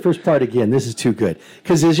 Let's play the first part again. This is too good.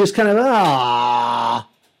 Because it's just kind of,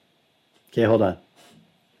 Okay, hold on.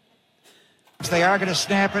 They are going to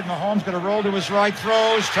snap it. Mahomes going to roll to his right,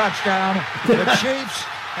 throws, touchdown. The Chiefs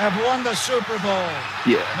have won the Super Bowl.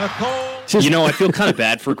 Yeah. I feel kind of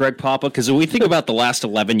bad for Greg Papa because when we think about the last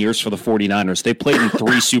 11 years for the 49ers, they played in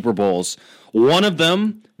 3 Super Bowls. One of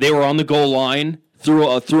them, they were on the goal line, threw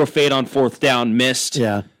a fade on 4th down, missed,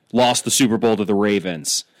 lost the Super Bowl to the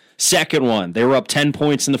Ravens. Second one, they were up 10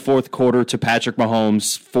 points in the 4th quarter to Patrick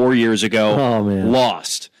Mahomes 4 years ago,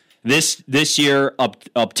 lost. This year,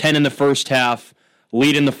 up 10 in the first half,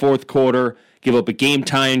 lead in the 4th quarter, give up a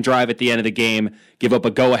game-tying drive at the end of the game, give up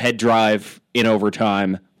a go-ahead drive in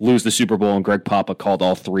overtime, lose the Super Bowl, and Greg Papa called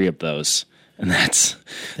all 3 of those. And that's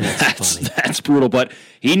brutal. But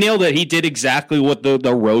he nailed it. He did exactly what the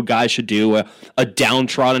road guy should do. A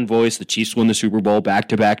downtrodden voice. The Chiefs won the Super Bowl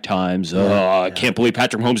back-to-back times. I can't believe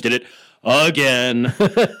Patrick Mahomes did it again.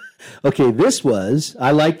 Okay,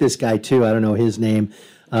 I like this guy too. I don't know his name.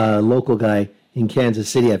 Local guy in Kansas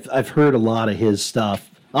City. I've heard a lot of his stuff.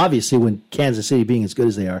 Obviously, when Kansas City being as good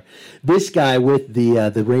as they are, this guy with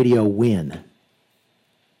the radio win.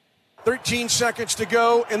 13 seconds to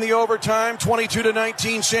go in the overtime.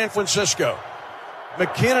 22-19, San Francisco.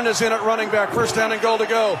 McKinnon is in at running back. First down and goal to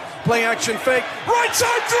go. Play action fake. Right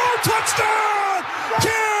side throw. Touchdown!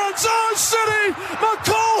 Kansas City.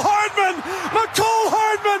 Mecole Hardman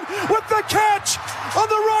with the catch on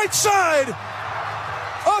the right side.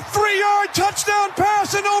 A 3-yard touchdown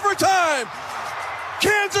pass in overtime.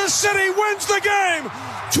 Kansas City wins the game,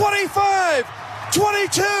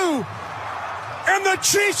 25-22. And the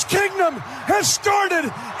Chiefs Kingdom has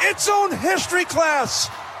started its own history class.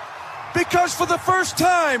 Because for the first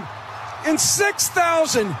time in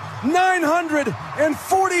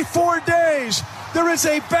 6,944 days, there is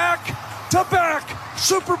a back-to-back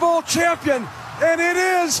Super Bowl champion, and it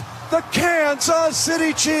is the Kansas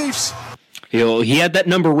City Chiefs. He had that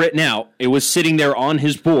number written out. It was sitting there on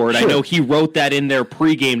his board. Sure. I know he wrote that in there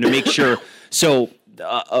pregame to make sure. So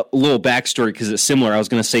a little backstory because it's similar. I was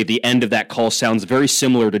going to say the end of that call sounds very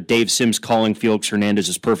similar to Dave Sims calling Felix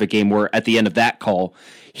Hernandez's perfect game, where at the end of that call,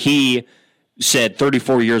 he said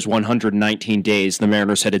 34 years, 119 days, the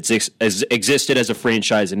Mariners had existed as a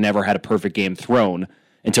franchise and never had a perfect game thrown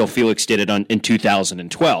until Felix did it in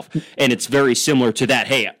 2012. And it's very similar to that.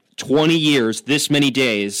 Hey, 20 years, this many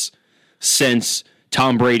days since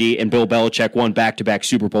Tom Brady and Bill Belichick won back-to-back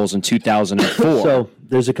Super Bowls in 2004. So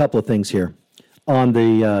there's a couple of things here. On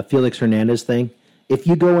the Felix Hernandez thing, if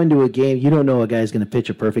you go into a game, you don't know a guy's going to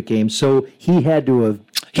pitch a perfect game, so he had to have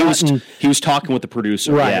He was talking with the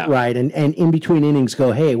producer. Right, and in between innings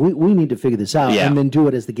go, hey, we need to figure this out, and then do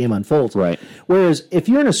it as the game unfolds. Right. Whereas if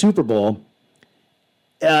you're in a Super Bowl,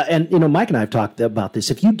 and Mike and I have talked about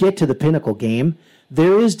this, if you get to the pinnacle game,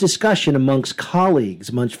 there is discussion amongst colleagues,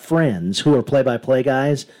 amongst friends who are play-by-play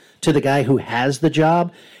guys, to the guy who has the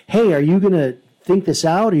job. Hey, are you going to think this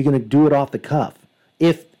out, or are you going to do it off the cuff?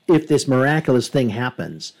 If this miraculous thing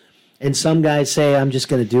happens. And some guys say, I'm just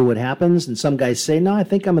going to do what happens. And some guys say, no, I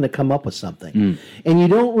think I'm going to come up with something. And you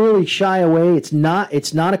don't really shy away. It's not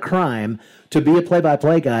a crime to be a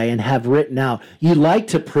play-by-play guy and have written out. You like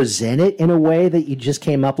to present it in a way that you just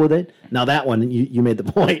came up with it. Now, that one, you made the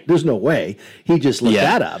point. There's no way. He just looked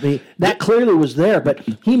that up. I mean, that clearly was there, but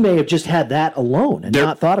he may have just had that alone and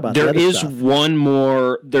not thought about the other stuff. There is one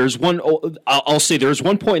more. I'll say there's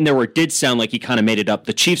one point in there where it did sound like he kind of made it up.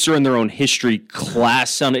 The Chiefs are in their own history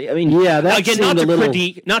class. I mean, again,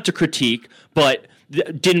 not to critique, but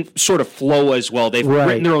didn't sort of flow as well. They've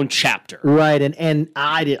written their own chapter. Right, and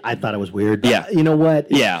I thought it was weird. But you know what?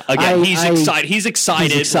 Yeah, again, he's excited. He's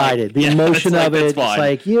excited. The emotion of it. It's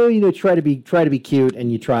like you try to be cute and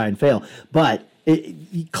you try and fail. But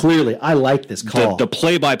clearly, I like this call. The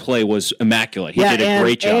play-by-play was immaculate. He did a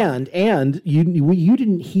great job. And you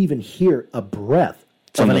didn't even hear a breath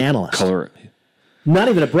of an analyst. Color. Not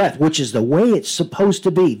even a breath, which is the way it's supposed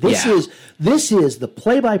to be. This is the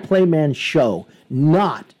play-by-play man show,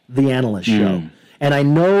 not the analyst show. And I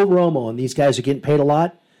know Romo and these guys are getting paid a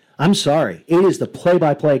lot. I'm sorry. It is the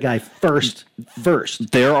play-by-play guy first.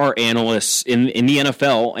 There are analysts in the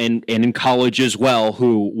NFL and in college as well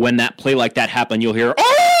who, when that play like that happened, you'll hear,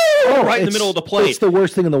 right in the middle of the play. It's the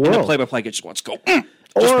worst thing in the world. And the play-by-play guy just wants to go,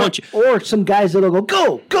 just punch it. Or some guys that'll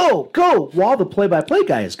go, while the play-by-play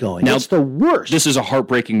guy is going. Now, it's the worst. This is a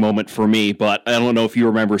heartbreaking moment for me, but I don't know if you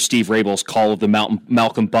remember Steve Rabel's call of the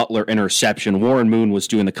Malcolm Butler interception. Warren Moon was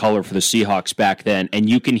doing the color for the Seahawks back then, and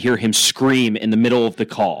you can hear him scream in the middle of the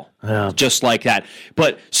call. Yeah. Just like that.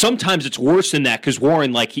 But sometimes it's worse than that because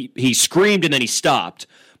Warren, like, he screamed and then he stopped.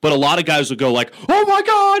 But a lot of guys will go like, oh my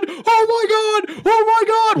God,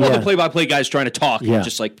 while the play-by-play guy's trying to talk. Yeah.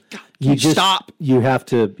 Just like, God, stop. You have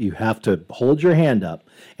to hold your hand up,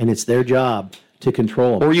 and it's their job to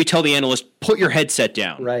control them. Or you tell the analyst, put your headset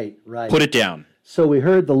down. Right. Put it down. So we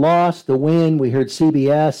heard the loss, the win. We heard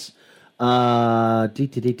CBS.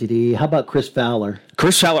 How about Chris Fowler?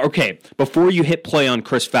 Okay. Before you hit play on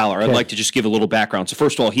Chris Fowler, I'd like to just give a little background. So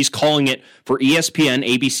first of all, he's calling it for ESPN,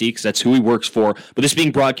 ABC, because that's who he works for. But this is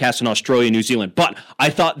being broadcast in Australia and New Zealand. But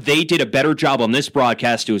I thought they did a better job on this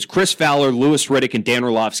broadcast. It was Chris Fowler, Louis Riddick, and Dan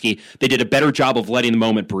Orlovsky. They did a better job of letting the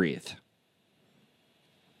moment breathe.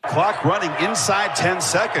 Clock running inside 10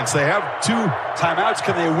 seconds. They have 2 timeouts.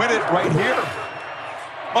 Can they win it right here?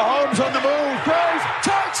 Mahomes on the move. Throws.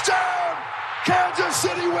 Touchdown! Kansas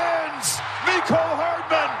City wins! Mecole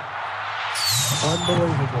Hardman!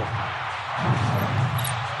 Unbelievable.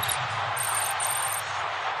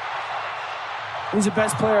 He's the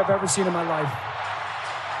best player I've ever seen in my life.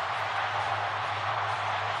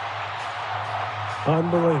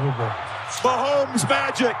 Unbelievable. Mahomes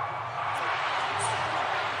magic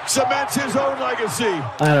cements his own legacy.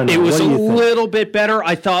 I don't know. It was a little bit better.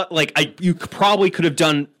 I thought you probably could have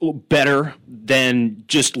done better than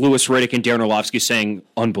just Louis Riddick and Darren Orlovsky saying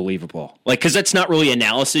unbelievable. Because that's not really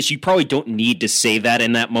analysis. You probably don't need to say that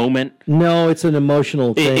in that moment. No, it's an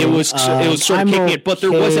emotional thing. It was sort of kicking it, but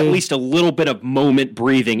there was at least a little bit of moment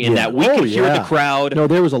breathing in that. We could hear the crowd. No,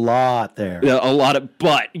 there was a lot there.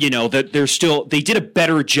 But they did a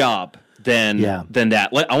better job than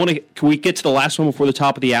that. Can we get to the last one before the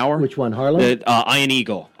top of the hour? Which one, Harlan? Iron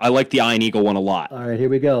Eagle. I like the Iron Eagle one a lot. All right, here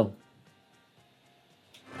we go.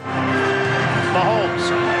 Mahomes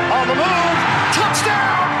on the move.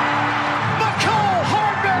 Touchdown! Mecole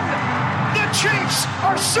Hardman! The Chiefs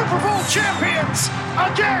are Super Bowl champions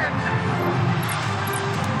again!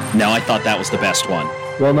 Now, I thought that was the best one.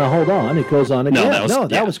 Well, now hold on. It goes on again.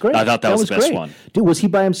 That was great. I thought that was the best one. Dude, was he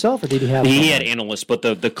by himself or did he have? He had analysts, but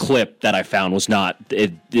the clip that I found was not.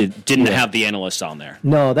 It didn't have the analysts on there.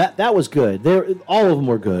 No, that was good. All of them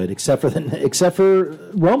were good except for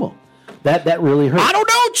Romo. That really hurt. I don't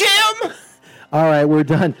know, Jim. All right, we're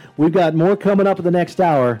done. We've got more coming up in the next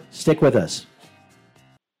hour. Stick with us.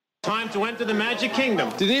 Time to enter the Magic Kingdom.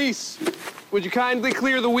 Denise, would you kindly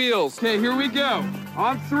clear the wheels? Okay, here we go.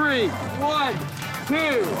 On 3. 1, 2.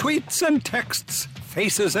 Tweets and texts,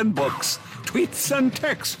 faces and books. Tweets and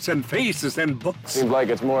texts and faces and books. Seems like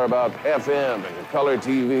it's more about FM and color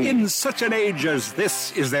TV. In such an age as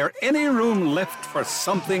this, is there any room left for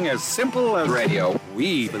something as simple as radio?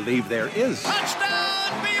 We believe there is.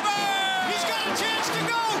 Touchdown, Beaver! He's got a chance to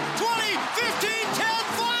go. 20, 15, 10,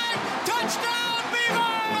 5. Touchdown,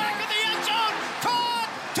 Beaver! Back in the end zone. Caught.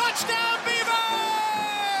 Touchdown,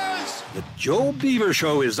 Beavers! The Joe Beaver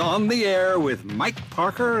Show is on the air with Mike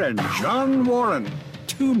Parker and John Warren.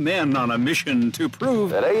 2 men on a mission to prove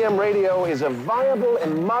that AM radio is a viable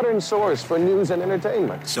and modern source for news and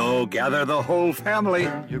entertainment. So gather the whole family.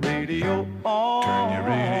 Turn your radio on. Turn your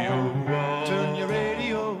radio on. Turn your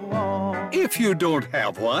radio on. If you don't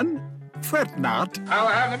have one, fret not. I'll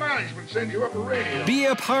have the management send you up a radio. Be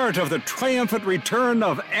a part of the triumphant return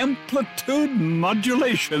of amplitude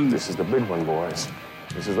modulation. This is the big one, boys.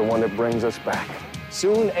 This is the one that brings us back.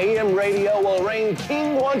 Soon, AM radio will reign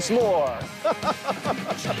king once more.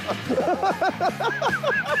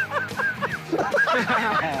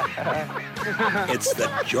 It's the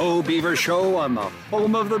Joe Beaver Show on the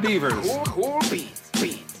home of the Beavers. Cool beats.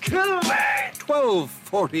 Kill it!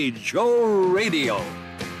 1240 Joe Radio.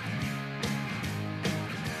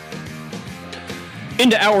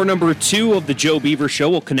 Into hour number 2 of the Joe Beaver Show,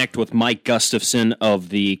 we'll connect with Mike Gustafson of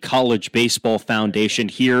the College Baseball Foundation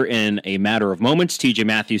here in a matter of moments. TJ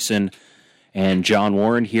Mathewson and John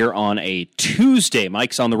Warren here on a Tuesday.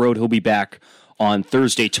 Mike's on the road. He'll be back on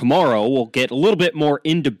Thursday. Tomorrow, we'll get a little bit more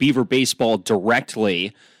into Beaver baseball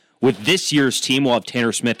directly with this year's team. We'll have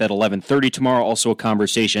Tanner Smith at 11:30 tomorrow. Also a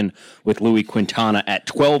conversation with Louis Quintana at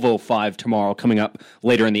 12:05 tomorrow. Coming up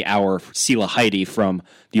later in the hour, Sela Heide from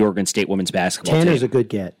the Oregon State women's basketball team. Tanner's a good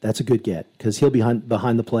get. That's a good get because he'll be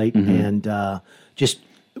behind the plate and just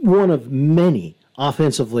one of many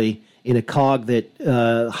offensively in a cog that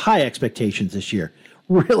high expectations this year.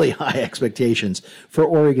 Really high expectations for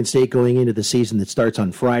Oregon State going into the season that starts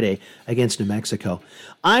on Friday against New Mexico.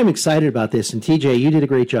 I'm excited about this, and TJ, you did a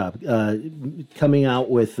great job coming out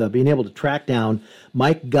with being able to track down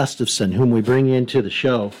Mike Gustafson, whom we bring into the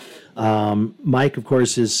show. Mike, of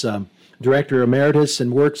course, is director emeritus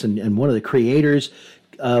and works and one of the creators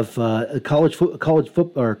of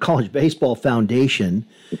college baseball foundation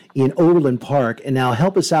in Overland Park, and now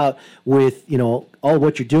help us out with all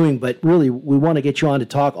what you're doing. But really, we want to get you on to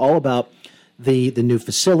talk all about the new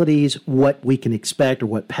facilities, what we can expect or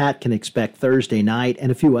what Pat can expect Thursday night,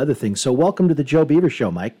 and a few other things. So, welcome to the Joe Beaver Show,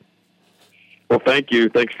 Mike. Well, thank you.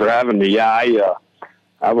 Thanks for having me. Yeah,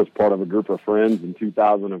 I was part of a group of friends in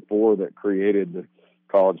 2004 that created the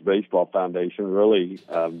College Baseball Foundation, really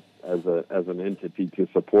as an entity to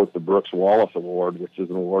support the Brooks Wallace Award, which is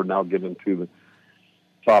an award now given to the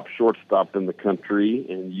top shortstop in the country.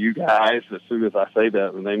 And you guys, as soon as I say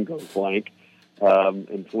that, the name goes blank,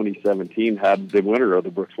 in 2017 had the winner of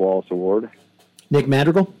the Brooks Wallace Award. Nick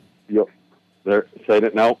Madrigal? Yep. There, say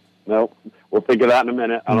that. No. We'll think of that in a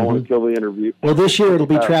minute. I don't want to kill the interview. Well, this year it'll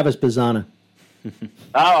be Travis Bazzana.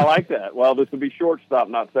 I like that. Well, this will be shortstop,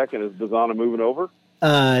 not second. Is Bazzana moving over?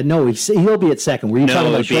 No, he'll be at second. Were you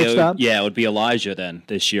talking about shortstop? It would be Elijah then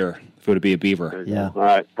this year if it would be a Beaver. Yeah. All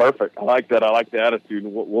right, perfect. I like that. I like the attitude.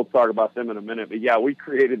 We'll talk about them in a minute. But, yeah, we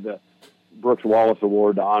created the Brooks Wallace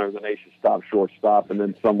Award to honor the nation's top shortstop, and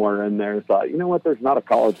then somewhere in there thought, you know what, there's not a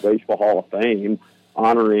College Baseball Hall of Fame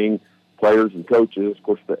honoring players and coaches. Of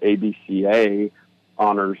course, the ABCA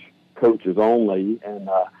honors coaches only, and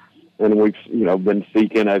we've been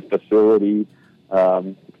seeking a facility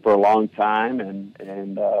for a long time, and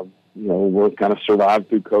we've kind of survived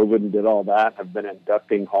through COVID and did all that. Have been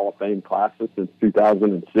inducting Hall of Fame classes since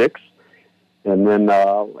 2006. And then,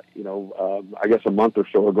 I guess a month or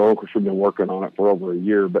so ago, of course, we've been working on it for over a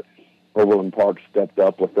year, but Overland Park stepped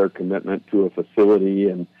up with their commitment to a facility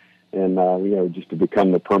and just to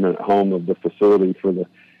become the permanent home of the facility for the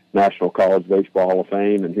National College Baseball Hall of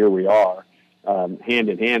Fame. And here we are. Hand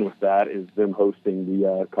in hand with that is them hosting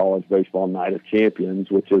the College Baseball Night of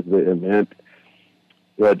Champions, which is the event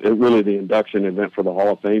that really the induction event for the Hall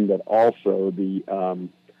of Fame, but also the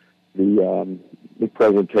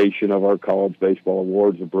presentation of our college baseball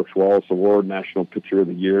awards, the Brooks Wallace Award, National Pitcher of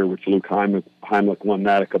the Year, which Luke Heimlich won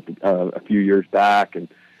that a few years back, and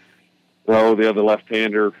the other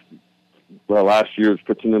left-hander. Well, last year was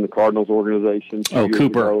pitching in the Cardinals organization.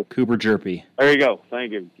 Cooper Jerpy. There you go.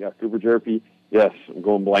 Thank you. Yeah, Cooper Jerpy. Yes, I'm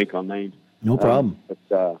going blank on names. No problem.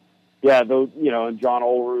 Those, and John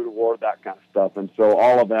Olerud Award, that kind of stuff. And so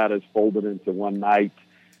all of that is folded into one night,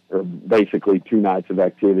 or basically 2 nights of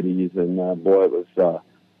activities. And boy, it was,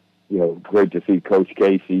 great to see Coach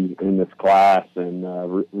Casey in this class,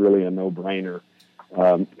 and really a no-brainer.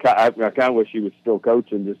 I kind of wish he was still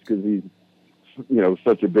coaching just because he's,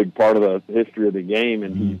 such a big part of the history of the game,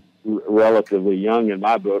 and he's relatively young in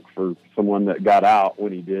my book for someone that got out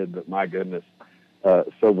when he did, but my goodness,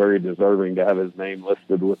 so very deserving to have his name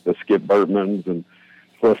listed with the Skip Bertmans and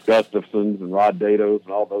Cliff Gustafsons and Rod Datos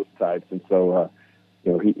and all those types. And so,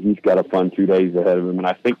 he's got a fun 2 days ahead of him, and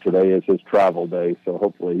I think today is his travel day, so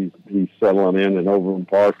hopefully he's settling in Overland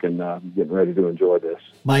Park and getting ready to enjoy this.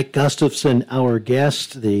 Mike Gustafson, our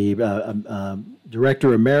guest, the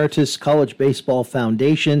Director Emeritus, College Baseball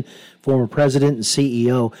Foundation, former president and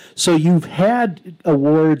CEO. So you've had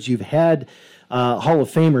awards, you've had Hall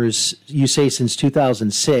of Famers, you say, since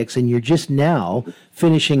 2006, and you're just now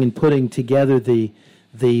finishing and putting together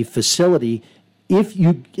the facility.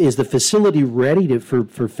 Is the facility ready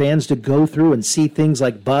for fans to go through and see things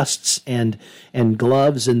like busts and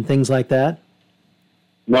gloves and things like that?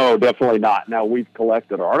 No, definitely not. Now, we've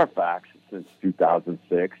collected artifacts since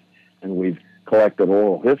 2006, and we've collected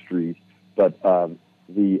oral histories, but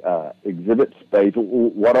the exhibit space,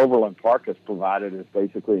 what Overland Park has provided is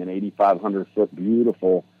basically an 8,500-foot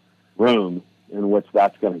beautiful room in which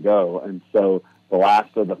that's going to go. And so the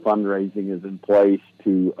last of the fundraising is in place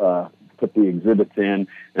to put the exhibits in,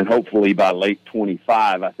 and hopefully by late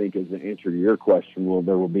 25, I think, as an answer to your question,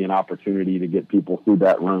 there will be an opportunity to get people through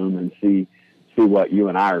that room and see what you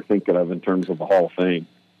and I are thinking of in terms of the Hall of Fame.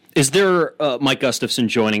 Is there, Mike Gustafson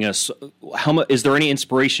joining us, is there any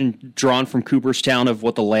inspiration drawn from Cooperstown of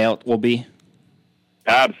what the layout will be?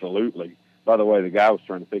 Absolutely. By the way, the guy I was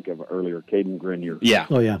trying to think of earlier, Caden Grenier. Yeah.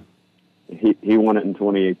 Oh, yeah. He won it in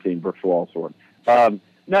 2018, Brooks Wallace Award.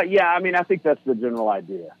 No, yeah, I mean, I think that's the general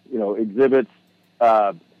idea. You know, exhibits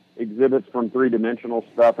from three-dimensional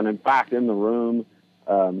stuff, and in fact, in the room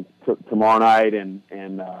tomorrow night and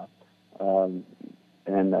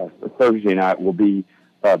Thursday night will be.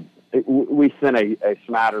 We sent a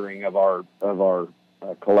smattering of our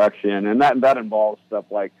collection, and that involves stuff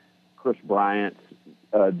like Chris Bryant's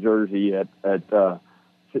jersey at the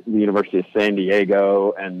University of San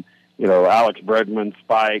Diego, and Alex Bregman's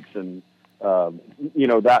spikes, and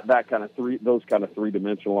that kind of those kind of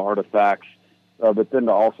three-dimensional artifacts. But then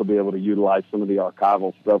to also be able to utilize some of the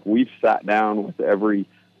archival stuff. We've sat down with every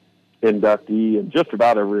inductee and just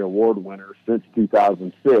about every award winner since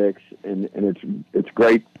 2006, and it's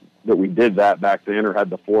great that we did that back then, or had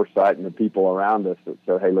the foresight and the people around us that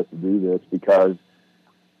said, "Hey, let's do this," because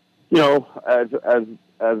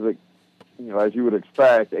as you would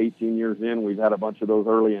expect, 18 years in, we've had a bunch of those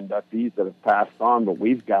early inductees that have passed on, but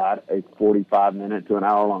we've got a 45-minute to an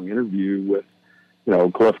hour-long interview with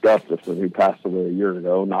Cliff Gustafson, who passed away a year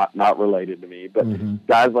ago, not related to me, but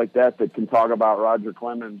guys like that can talk about Roger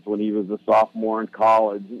Clemens when he was a sophomore in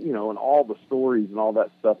college, and all the stories and all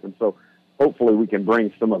that stuff. And so hopefully we can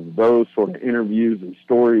bring some of those sort of interviews and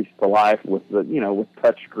stories to life with with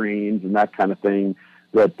touch screens and that kind of thing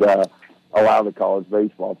that allow the college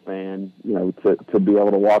baseball fan, to be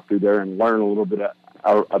able to walk through there and learn a little bit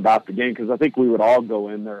about the game. Because I think we would all go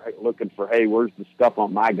in there looking for, hey, where's the stuff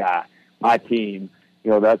on my guy, my team,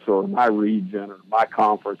 that's or my region or my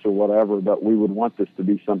conference or whatever. But we would want this to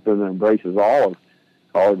be something that embraces all of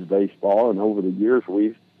college baseball. And over the years,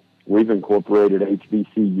 we've incorporated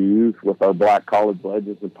HBCUs with our Black College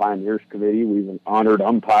Legends and Pioneers Committee. We've honored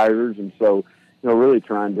umpires, and so really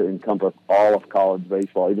trying to encompass all of college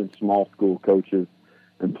baseball, even small school coaches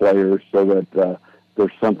and players, so that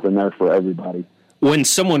there's something there for everybody. When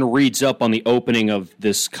someone reads up on the opening of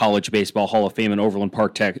this College Baseball Hall of Fame in Overland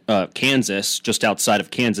Park, Kansas, just outside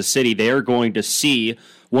of Kansas City, they are going to see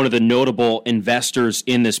one of the notable investors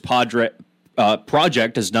in this project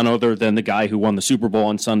is none other than the guy who won the Super Bowl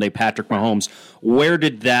on Sunday, Patrick Mahomes. Where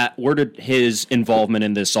did his involvement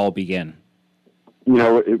in this all begin?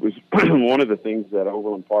 It was one of the things that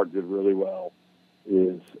Overland Park did really well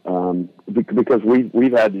is because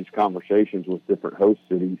we've had these conversations with different host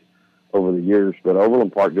cities over the years, but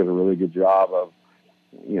Overland Park did a really good job of,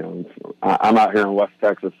 I'm out here in West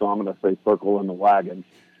Texas, so I'm going to say circle in the wagons,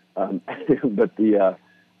 but to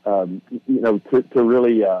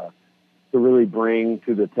really bring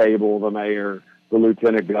to the table the mayor, the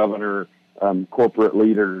lieutenant governor, corporate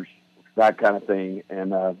leaders, that kind of thing.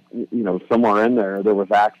 And, somewhere in there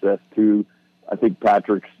was access to, I think,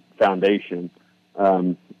 Patrick's foundation.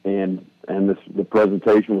 And the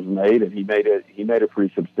presentation was made, and he made a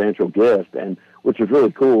pretty substantial gift, and which is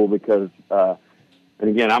really cool because, and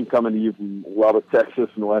again, I'm coming to you from Lubbock, Texas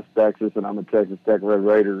and West Texas, and I'm a Texas Tech Red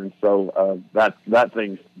Raider. And so, that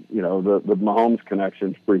thing's, the Mahomes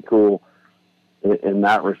connection's pretty cool in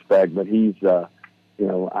that respect, but he's,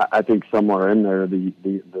 I think somewhere in there,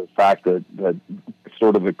 the fact that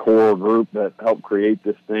sort of the core group that helped create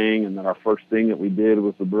this thing, and then our first thing that we did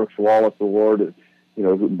was the Brooks Wallace Award.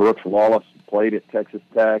 Brooks Wallace played at Texas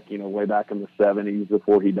Tech, way back in the 70s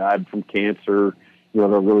before he died from cancer, at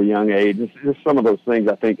a really young age. It's just some of those things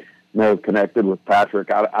I think may have connected with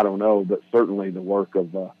Patrick. I don't know, but certainly the work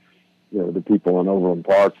of, the people in Overland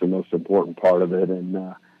Park's the most important part of it.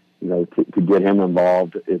 And, to get him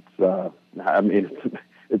involved, it's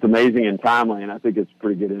amazing and timely, and I think it's a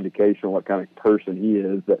pretty good indication of what kind of person he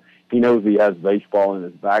is, that he knows he has baseball in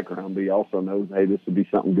his background, but he also knows, hey, this would be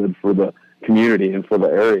something good for the community and for the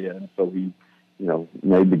area, and so he,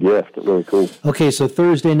 made the gift. Really cool. Okay, so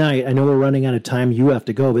Thursday night, I know we're running out of time, you have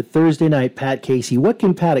to go, but Thursday night, Pat Casey, what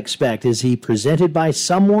can Pat expect? Is he presented by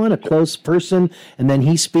someone, a close person, and then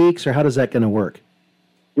he speaks, or how does that going to work?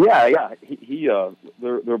 Yeah.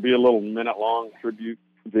 There'll be a little minute-long tribute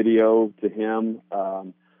video to him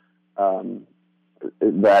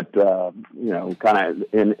that kind of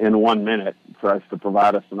in 1 minute tries to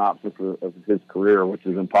provide a synopsis of his career, which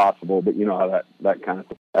is impossible, but how that kind of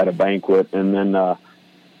at a banquet. And then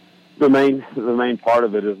the main part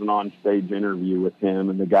of it is an on-stage interview with him,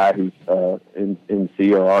 and the guy who's in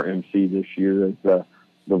MC or our MC this year is the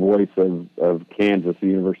voice of Kansas, the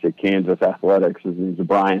University of Kansas athletics. His name's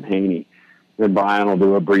Brian Haney. Then Brian will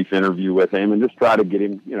do a brief interview with him and just try to get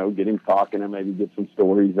him talking and maybe get some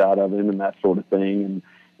stories out of him and that sort of thing. And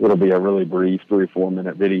it'll be a really brief 3 or 4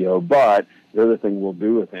 minute video. But the other thing we'll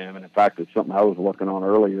do with him, and in fact, it's something I was working on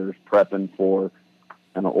earlier, is prepping for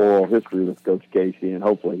an oral history with Coach Casey, and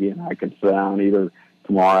hopefully he and I can sit down either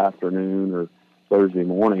tomorrow afternoon or Thursday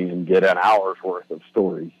morning and get an hour's worth of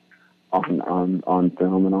stories on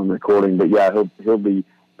film and on recording. But yeah, he'll be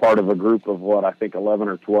part of a group of what I think 11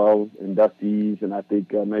 or 12 inductees, and I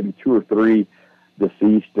think maybe 2 or 3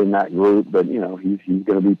 deceased in that group. But he's going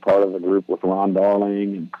to be part of a group with Ron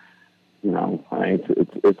Darling, and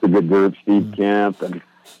it's a good group. Steve Kemp, and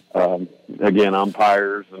again,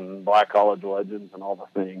 umpires and Black College legends and all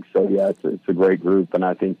the things. So yeah, it's a great group, and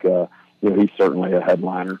I think he's certainly a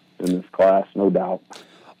headliner in this class, no doubt.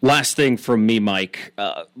 Last thing from me, Mike,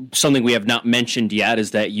 something we have not mentioned yet is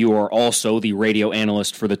that you are also the radio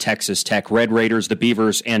analyst for the Texas Tech Red Raiders. The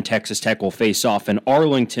Beavers and Texas Tech will face off in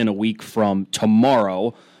Arlington a week from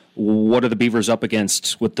tomorrow. What are the Beavers up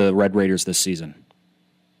against with the Red Raiders this season?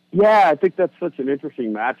 Yeah, I think that's such an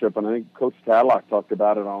interesting matchup, and I think Coach Tadlock talked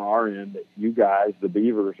about it on our end, that you guys, the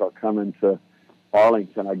Beavers, are coming to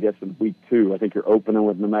Arlington, I guess, in week 2. I think you're opening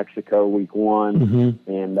with New Mexico week 1,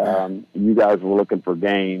 and you guys were looking for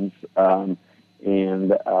games. And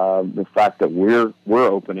the fact that we're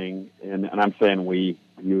opening, and I'm saying we,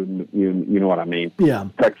 you know what I mean. Yeah.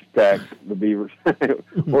 Texas Tech, the Beavers,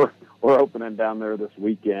 we're opening down there this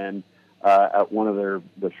weekend at one of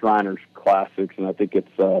the Shriners Classics, and I think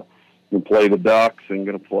it's going to play the Ducks and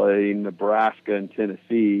going to play Nebraska and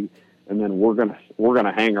Tennessee. And then we're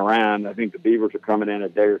gonna hang around. I think the Beavers are coming in a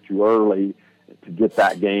day or two early to get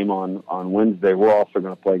that game on Wednesday. We're also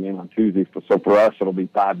going to play a game on Tuesday. So for us, it'll be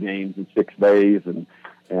 5 games in 6 days, and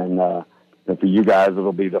for you guys,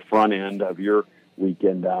 it'll be the front end of your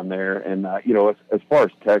weekend down there. And as far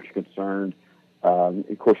as Tech's concerned,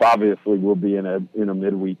 of course, obviously we'll be in a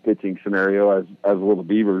midweek pitching scenario as will the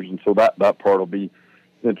Beavers, and so that part will be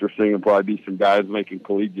interesting. There'll probably be some guys making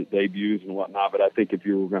collegiate debuts and whatnot, but I think if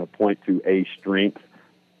you were going to point to a strength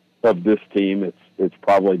of this team, it's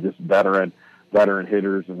probably just veteran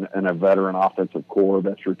hitters and a veteran offensive core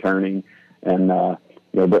that's returning. And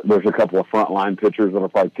there's a couple of frontline pitchers that'll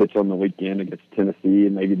probably pitch on the weekend against Tennessee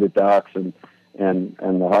and maybe the Ducks and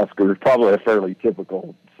the Huskers. Probably a fairly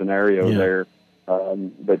typical scenario there.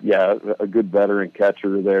 But yeah, a good veteran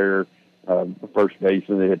catcher there. The first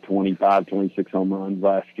baseman, they had 25, 26 home runs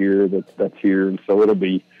last year. That's here, and so it'll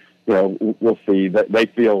be, we'll see. That they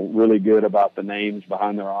feel really good about the names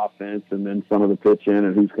behind their offense, and then some of the pitching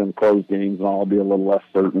and who's going to close games, and I'll be a little less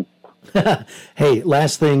certain. Hey,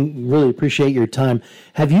 last thing, really appreciate your time.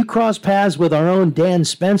 Have you crossed paths with our own Dan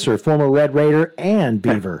Spencer, former Red Raider and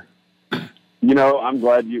Beaver? I'm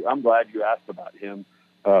glad you asked about him.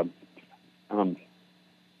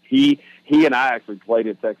 He and I actually played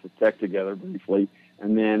at Texas Tech together briefly,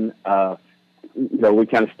 and then we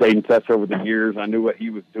kind of stayed in touch over the years. I knew what he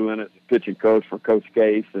was doing as a pitching coach for Coach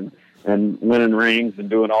Case and winning rings and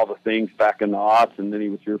doing all the things back in the aughts, and then he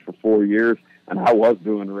was here for 4 years, and I was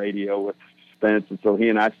doing radio with Spence, and so he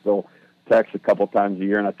and I still text a couple times a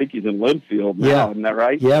year, and I think he's in Linfield now, isn't that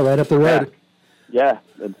right? Yeah, right up the road. Yeah,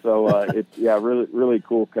 and so it's really, really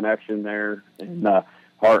cool connection there. And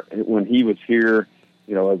when he was here,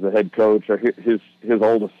 as a head coach, his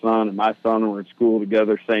oldest son and my son were in school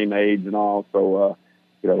together, same age and all. So,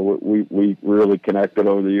 we really connected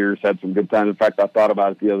over the years, had some good times. In fact, I thought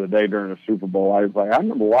about it the other day during a Super Bowl. I was like, I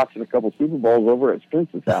remember watching a couple Super Bowls over at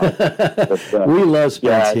Spence's house. But, we love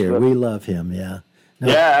Spence here. We love him, yeah. No.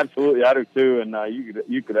 Yeah, absolutely. I do too. And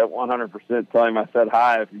you could have 100% tell him I said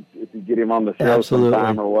hi if you get him on the show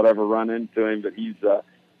sometime or whatever, run into him. But he's a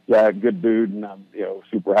good dude, and I'm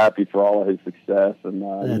super happy for all of his success. And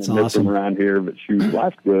that's miss awesome him around here, but shoot,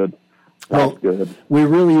 life's good. Well, we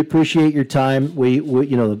really appreciate your time. We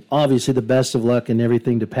obviously the best of luck and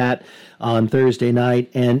everything to Pat on Thursday night.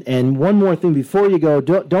 And one more thing before you go,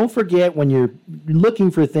 don't forget when you're looking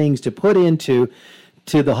for things to put into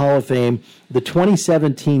the Hall of Fame, the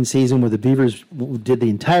 2017 season where the Beavers did the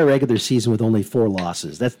entire regular season with only 4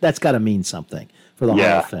 losses. That's got to mean something for the Hall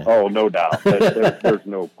of Fame. Oh, no doubt. There's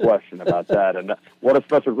no question about that. And what a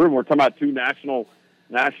special group. We're talking about 2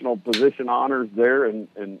 national position honors there, and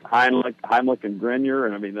Heimlich and Grenier,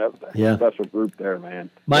 and I mean that's a special group there, man.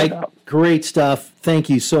 Mike, great stuff. Thank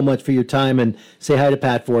you so much for your time, and say hi to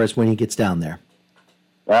Pat for us when he gets down there.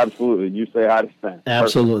 Absolutely. You say hi to Stan.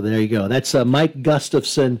 Absolutely. Perfect. There you go. That's Mike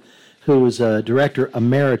Gustafson, who was a director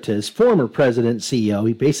emeritus, former president and CEO.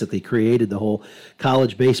 He basically created the whole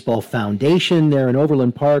college baseball foundation there in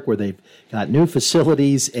Overland Park, where they've got new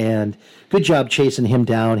facilities, and good job chasing him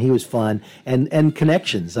down. He was fun. And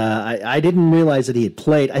connections. I didn't realize that he had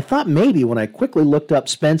played. I thought maybe when I quickly looked up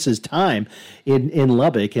Spence's time in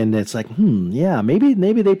Lubbock, and it's like, yeah, maybe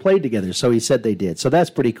they played together. So he said they did. So that's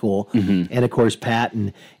pretty cool. Mm-hmm. And of course, Pat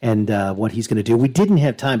and what he's going to do. We didn't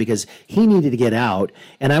have time because he needed to get out.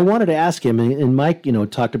 And I wanted to ask him, and Mike,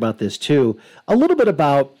 talked about this too, a little bit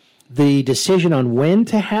about the decision on when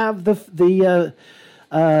to have the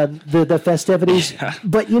festivities. Yeah.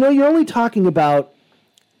 But you're only talking about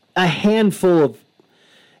a handful of.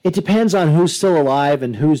 It depends on who's still alive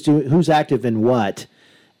and who's active in what,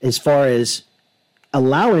 as far as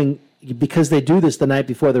allowing, because they do this the night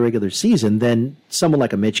before the regular season. Then someone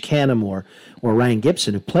like a Mitch Canham or Ryan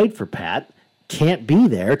Gibson, who played for Pat, can't be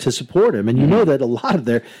there to support him, and you know that a lot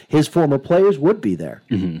of his former players would be there.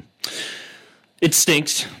 Mm-hmm. It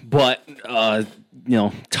stinks, but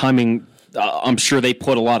timing. I'm sure they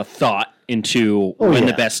put a lot of thought into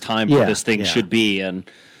the best time for this thing should be, and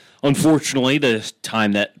unfortunately, the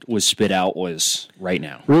time that was spit out was right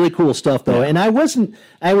now. Really cool stuff, though. Yeah. And I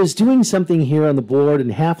was doing something here on the board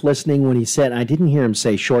and half listening when he said, I didn't hear him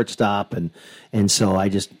say shortstop, and so I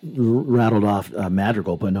just rattled off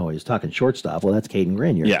Madrigal, but no, he was talking shortstop. Well, that's Caden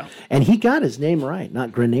Grenier. Yeah. And he got his name right,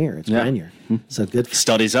 not Grenier. It's Grenier. So good.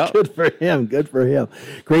 Studies up. Good for him. Good for him.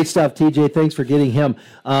 Great stuff, TJ. Thanks for getting him.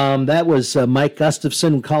 That was Mike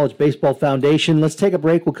Gustafson, College Baseball Foundation. Let's take a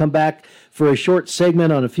break. We'll come back for a short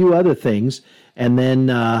segment on a few other things, and then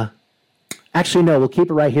actually, no, we'll keep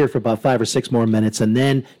it right here for about 5 or 6 more minutes, and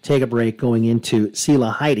then take a break going into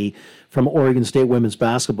Sela Heide from Oregon State women's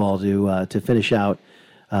basketball to finish out,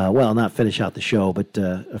 not finish out the show, but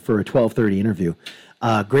for a 12:30 interview.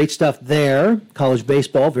 Great stuff there. College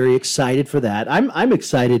baseball, very excited for that. I'm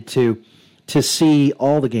excited to see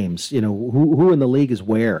all the games. Who in the league is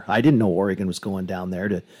where. I didn't know Oregon was going down there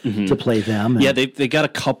to play them. Yeah, they got a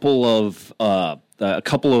couple of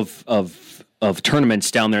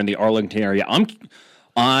tournaments down there in the Arlington area. I'm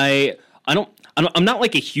not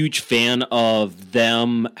like a huge fan of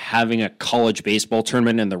them having a college baseball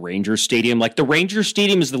tournament in the Rangers Stadium. Like, the Rangers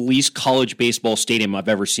Stadium is the least college baseball stadium I've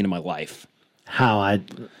ever seen in my life. How?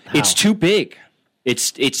 It's too big.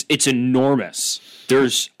 It's enormous.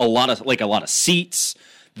 There's a lot of seats.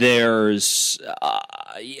 There's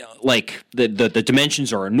the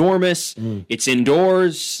dimensions are enormous. It's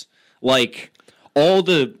indoors. Like, all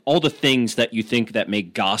the things that you think that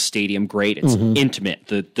make Goss Stadium great. It's intimate.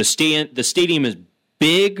 The stadium is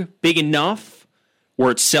big enough where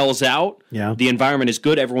it sells out. Yeah. The environment is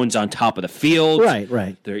good. Everyone's on top of the field.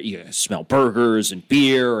 Right. There you smell burgers and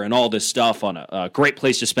beer and all this stuff on a great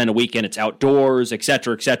place to spend a weekend. It's outdoors, et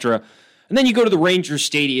cetera, et cetera. And then you go to the Rangers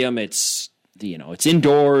Stadium. It's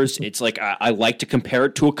indoors. It's like I like to compare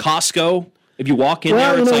it to a Costco. If you walk in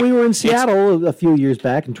there, it's we were in Seattle a few years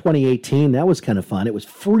back in 2018. That was kind of fun. It was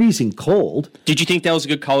freezing cold. Did you think that was a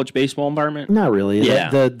good college baseball environment? Not really. Yeah.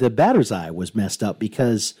 The batter's eye was messed up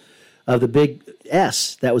because of the big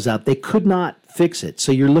S that was out. They could not fix it.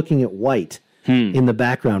 So you're looking at white in the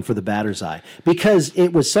background for the batter's eye because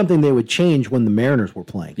it was something they would change when the Mariners were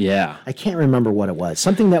playing. Yeah. I can't remember what it was.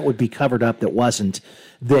 Something that would be covered up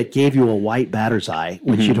that gave you a white batter's eye,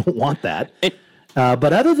 which you don't want that.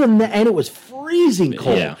 But other than that, and it was freezing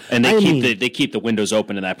cold. Yeah, and they keep the windows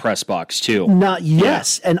open in that press box too.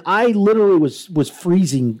 And I literally was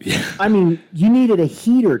freezing. I mean, you needed a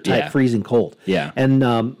heater type freezing cold. Yeah, and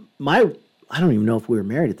I don't even know if we were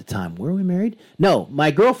married at the time. Were we married? No,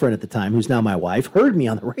 my girlfriend at the time, who's now my wife, heard me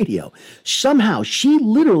on the radio. Somehow, she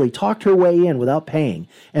literally talked her way in without paying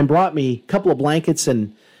and brought me a couple of blankets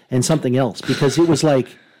and something else because it was like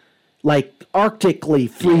Arctically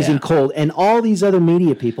freezing cold, and all these other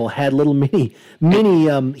media people had little mini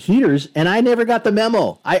heaters, and I never got the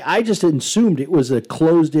memo. I just assumed it was a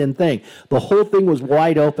closed-in thing. The whole thing was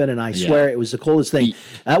wide open, and I swear it was the coldest thing.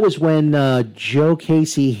 That was when Joe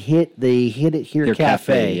Casey hit It Here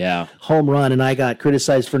Cafe home run, and I got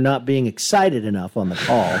criticized for not being excited enough on the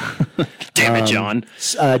call. Damn it, John.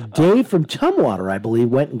 Dave from Tumwater, I believe,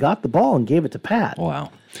 went and got the ball and gave it to Pat.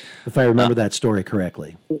 Wow. If I remember that story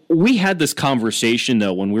correctly. We had this conversation,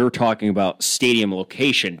 though, when we were talking about stadium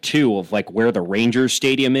location, too, of like where the Rangers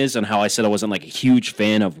Stadium is and how I said I wasn't like a huge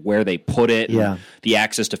fan of where they put it. Yeah. The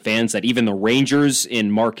access to fans, that even the Rangers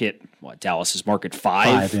in Dallas is Market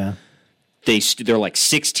 5. Yeah. They're like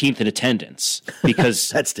 16th in attendance because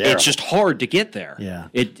That's terrible. It's just hard to get there. Yeah.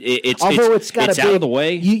 It's out of the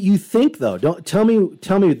way. You think, though, don't tell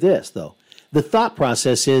me this, though. The thought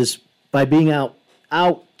process is by being out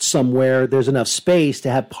somewhere there's enough space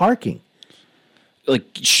to have parking. Like,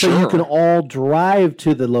 sure. So you can all drive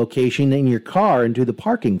to the location in your car and do the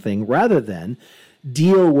parking thing rather than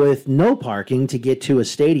deal with no parking to get to a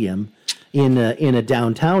stadium in a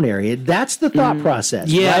downtown area. That's the thought process.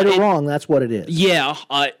 Yeah, right or wrong, that's what it is. Yeah,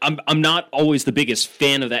 I'm not always the biggest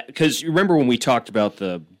fan of that, because you remember when we talked about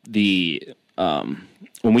the Red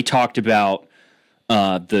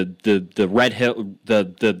Hill,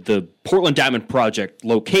 the Portland Diamond Project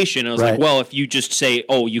location. I was like, well, if you just say,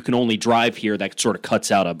 oh, you can only drive here, that sort of cuts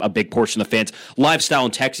out a big portion of the fans. Lifestyle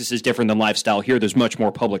in Texas is different than lifestyle here. There's much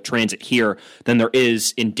more public transit here than there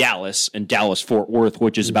is in Dallas and Dallas-Fort Worth,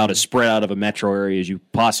 which is about as spread out of a metro area as you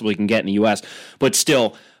possibly can get in the U.S. But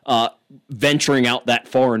still, venturing out that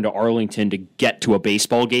far into Arlington to get to a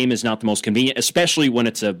baseball game is not the most convenient, especially when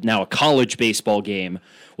it's now a college baseball game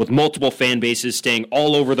with multiple fan bases staying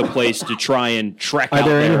all over the place to try and trek out there.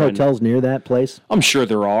 Are there any hotels near that place? I'm sure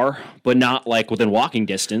there are, but not like within walking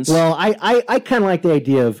distance. Well, I kind of like the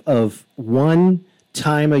idea of one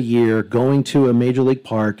time a year going to a major league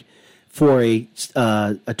park for a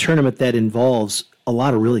tournament that involves a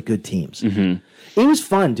lot of really good teams. Mm-hmm. It was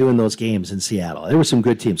fun doing those games in Seattle. There were some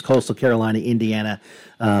good teams: Coastal Carolina, Indiana.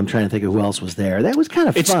 I'm trying to think of who else was there. That was kind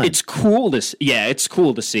of fun. It's cool to it's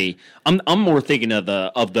cool to see. I'm more thinking of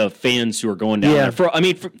the fans who are going down there.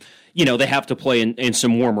 They have to play in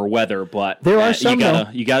some warmer weather, but there are some.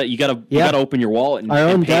 You got to open your wallet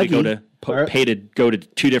and pay to go to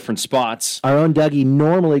two different spots. Our own Dougie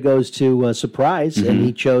normally goes to Surprise, and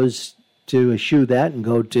he chose to eschew that and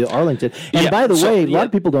go to Arlington. And by the way, a lot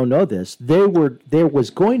of people don't know this. There was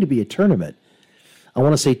going to be a tournament, I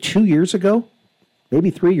want to say 2 years ago, maybe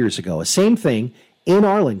 3 years ago, a same thing in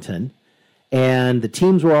Arlington, and the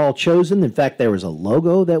teams were all chosen. In fact, there was a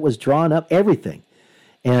logo that was drawn up, everything.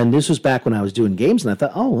 And this was back when I was doing games, and I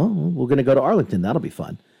thought, we're going to go to Arlington. That'll be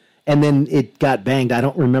fun. And then it got banged. I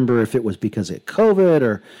don't remember if it was because of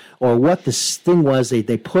COVID or what this thing was.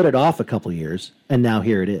 They put it off a couple of years, and now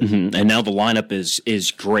here it is. Mm-hmm. And now the lineup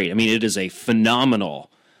is great. I mean, it is a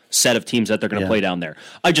phenomenal set of teams that they're going to play down there.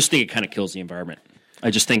 I just think it kind of kills the environment. I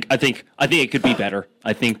think it could be better.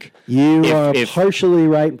 I think you are partially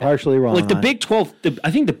right and partially wrong. Like the Big 12, I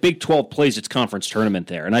think the Big 12 plays its conference tournament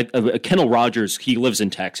there. And Kendall Rogers, he lives in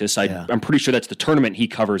Texas. I'm pretty sure that's the tournament he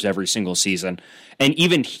covers every single season. And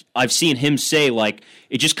even I've seen him say, like,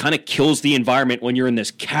 it just kind of kills the environment when you're in this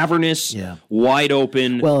cavernous, wide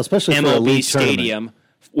open, especially MLB stadium.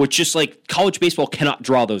 Which just like college baseball cannot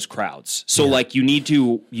draw those crowds. So like you need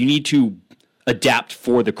to adapt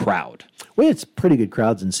for the crowd. Well, it's pretty good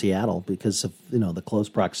crowds in Seattle because of the close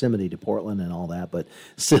proximity to Portland and all that, but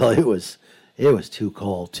still it was too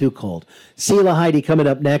cold. Sela, Heide coming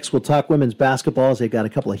up next. We'll talk women's basketball as they've got a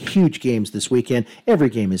couple of huge games this weekend. Every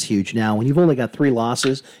game is huge now. When you've only got 3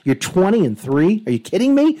 losses, you're 20-3. Are you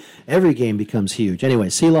kidding me? Every game becomes huge. Anyway,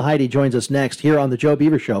 Sela Heide joins us next here on the Joe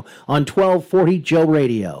Beaver Show on 1240 Joe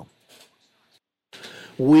Radio.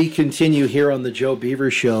 We continue here on the Joe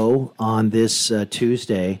Beaver Show on this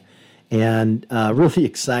Tuesday. And really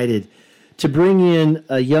excited to bring in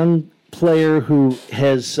a young player who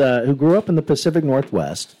grew up in the Pacific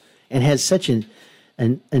Northwest and has such an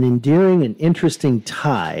endearing and interesting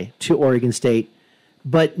tie to Oregon State.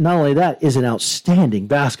 But not only that, is an outstanding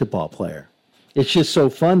basketball player. It's just so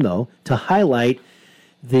fun, though, to highlight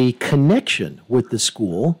the connection with the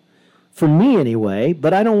school, for me anyway.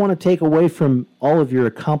 But I don't want to take away from all of your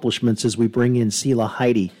accomplishments as we bring in Sela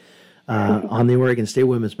Heide on the Oregon State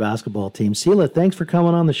women's basketball team. Sela, thanks for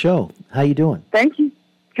coming on the show. How you doing? Thank you.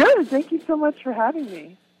 Good. Thank you so much for having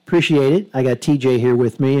me. Appreciate it. I got TJ here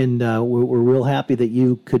with me, and we're real happy that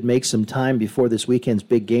you could make some time before this weekend's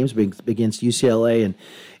big games against UCLA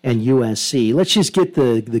and USC. Let's just get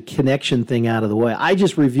the connection thing out of the way. I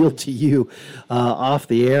just revealed to you off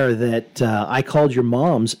the air that I called your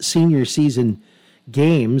mom's senior season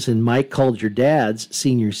games, and Mike called your dad's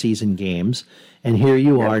senior season games. And here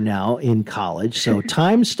you are now in college. So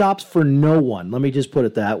time stops for no one. Let me just put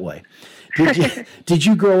it that way. Did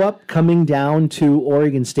you grow up coming down to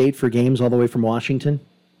Oregon State for games all the way from Washington?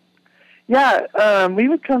 Yeah, we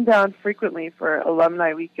would come down frequently for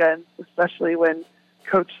alumni weekends, especially when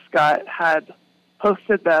Coach Scott had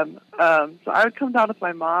hosted them. So I would come down with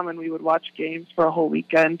my mom, and we would watch games for a whole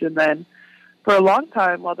weekend. And then for a long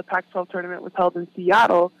time, while the Pac-12 tournament was held in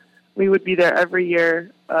Seattle, we would be there every year,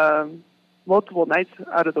 multiple nights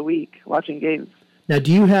out of the week watching games. Now,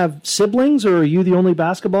 do you have siblings, or are you the only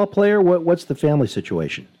basketball player? What's the family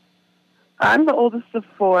situation? I'm the oldest of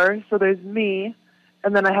 4, so there's me,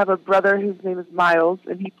 and then I have a brother whose name is Miles,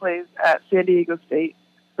 and he plays at San Diego State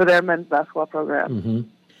for their men's basketball program. Mm-hmm.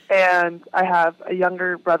 And I have a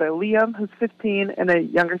younger brother, Liam, who's 15, and a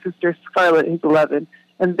younger sister, Scarlett, who's 11.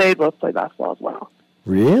 And they both play basketball as well.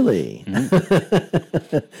 Really?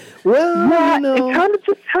 Mm-hmm. Well, yeah, it kind of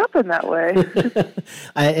just happened that way.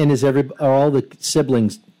 And are all the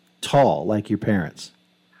siblings tall like your parents?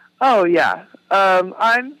 Oh, yeah.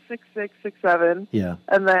 I'm 6'6", 6'7". Yeah.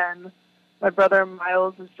 And then my brother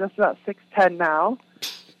Miles is just about 6'10" now.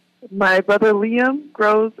 My brother Liam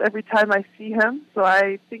grows every time I see him, so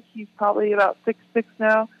I think he's probably about 6'6"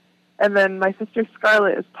 now. And then my sister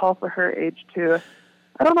Scarlett is tall for her age, too.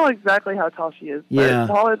 I don't know exactly how tall she is, but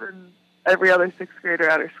taller than every other sixth grader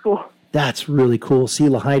at her school. That's really cool.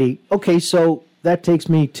 Sela, Heide. Okay, so that takes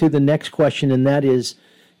me to the next question, and that is,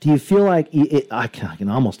 do you feel like, I can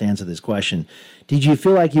almost answer this question, did you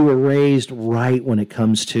feel like you were raised right when it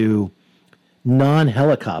comes to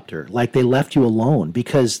non-helicopter, like they left you alone?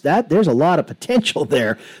 Because there's a lot of potential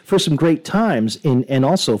there for some great times, and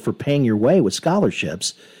also for paying your way with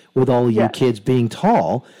scholarships with all of you kids being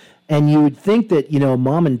tall. And you would think that,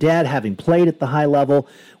 mom and dad, having played at the high level,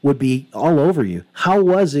 would be all over you. How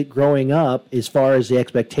was it growing up as far as the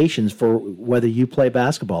expectations for whether you play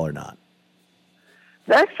basketball or not?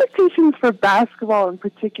 The expectations for basketball in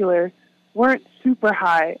particular weren't super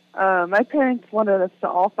high. My parents wanted us to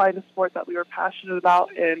all find a sport that we were passionate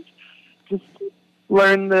about and just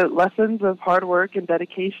learn the lessons of hard work and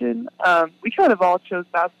dedication. We kind of all chose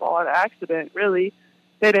basketball on accident, really.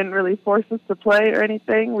 They didn't really force us to play or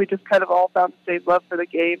anything. We just kind of all found the same love for the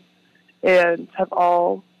game and have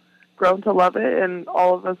all grown to love it. And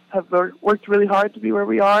all of us have worked really hard to be where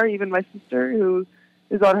we are. Even my sister, who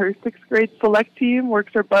is on her sixth grade select team,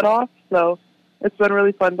 works her butt off. So it's been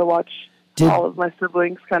really fun to watch all of my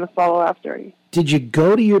siblings kind of follow after me. Did you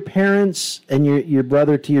go to your parents and your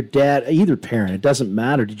brother to your dad, either parent, it doesn't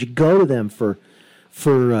matter. Did you go to them for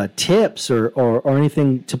tips or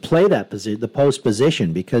anything to play that position, the post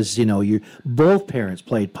position? Because you both parents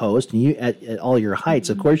played post, and you at all your heights,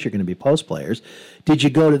 of course, you're going to be post players. Did you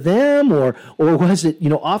go to them, or was it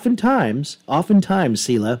oftentimes,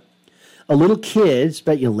 Sela, a little kid,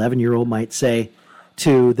 especially an 11-year-old, might say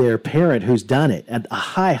to their parent who's done it at a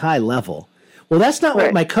high level, well, that's not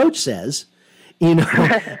what my coach says. And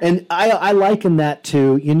I liken that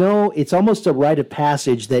to, it's almost a rite of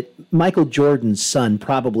passage that Michael Jordan's son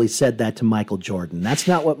probably said that to Michael Jordan. That's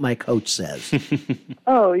not what my coach says.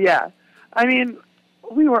 Oh, yeah. I mean,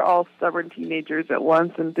 we were all stubborn teenagers at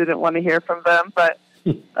once and didn't want to hear from them. But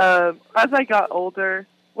as I got older,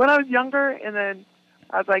 when I was younger, and then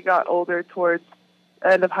as I got older towards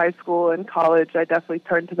the end of high school and college, I definitely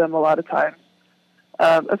turned to them a lot of times,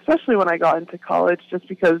 especially when I got into college, just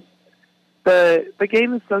because the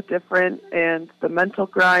game is so different, and the mental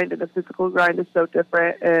grind and the physical grind is so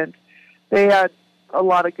different, and they had a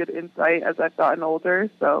lot of good insight as I've gotten older,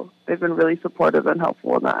 so they've been really supportive and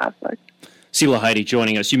helpful in that aspect. Sela, Heide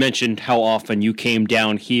joining us. You mentioned how often you came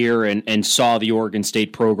down here and saw the Oregon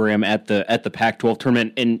State program at the Pac-12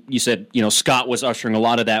 tournament, and you said Scott was ushering a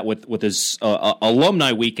lot of that with his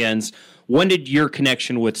alumni weekends. When did your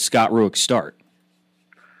connection with Scott Rueck start?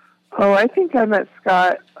 Oh, I think I met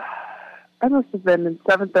Scott, I must have been in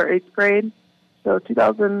 7th or 8th grade, so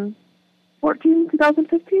 2014,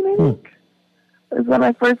 2015, I think, is when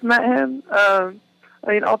I first met him.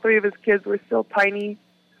 All three of his kids were still tiny,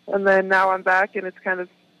 and then now I'm back, and it's kind of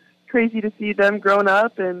crazy to see them grown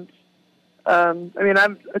up, and I'm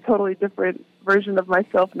a totally different version of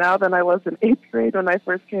myself now than I was in 8th grade when I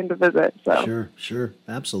first came to visit. So. Sure,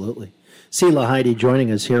 absolutely. Sela, Heide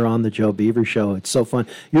joining us here on the Joe Beaver Show. It's so fun.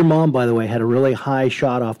 Your mom, by the way, had a really high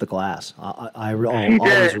shot off the glass. I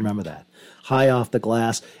always remember that. High off the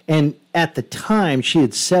glass. And at the time, she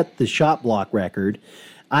had set the shot block record.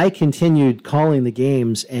 I continued calling the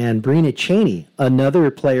games, and Brina Cheney, another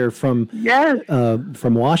player from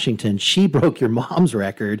Washington, she broke your mom's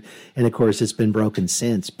record, and of course it's been broken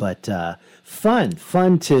since. But fun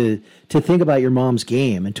to think about your mom's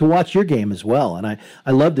game and to watch your game as well. And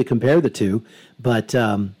I love to compare the two, but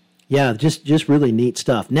just really neat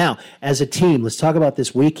stuff. Now, as a team, let's talk about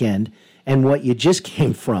this weekend and what you just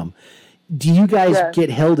came from. Do you guys get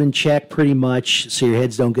held in check pretty much so your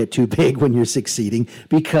heads don't get too big when you're succeeding?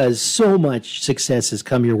 Because so much success has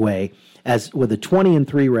come your way as with a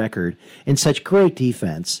 20-3 record and such great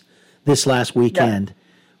defense this last weekend.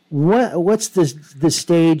 Yeah. What's the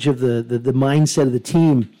stage of the mindset of the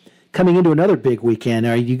team coming into another big weekend?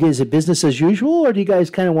 Are you guys at business as usual, or do you guys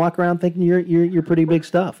kind of walk around thinking you're pretty big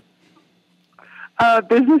stuff?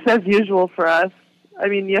 Business as usual for us. I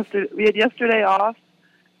mean, we had yesterday off.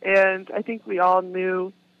 And I think we all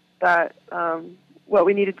knew that what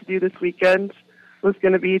we needed to do this weekend was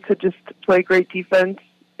going to be to just play great defense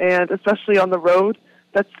and especially on the road,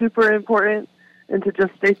 that's super important, and to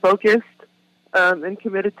just stay focused and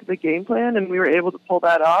committed to the game plan, and we were able to pull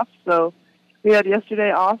that off. So we had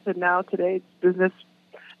yesterday off, and now today it's business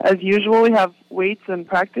as usual. We have weights and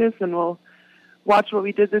practice, and we'll watch what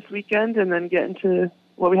we did this weekend and then get into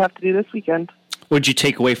what we have to do this weekend. What did you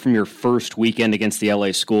take away from your first weekend against the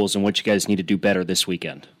LA schools, and what you guys need to do better this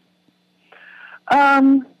weekend?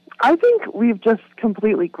 I think we've just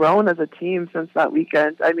completely grown as a team since that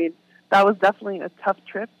weekend. I mean, that was definitely a tough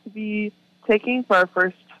trip to be taking for our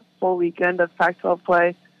first full weekend of Pac-12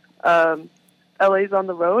 play. LA's on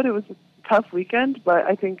the road. It was a tough weekend, but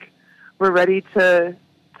I think we're ready to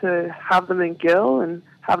have them in Gill and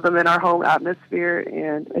have them in our home atmosphere.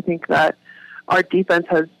 And I think that our defense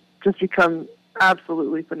has just become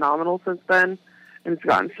absolutely phenomenal since then, and it's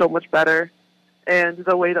gotten so much better. And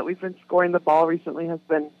the way that we've been scoring the ball recently has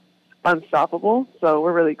been unstoppable, so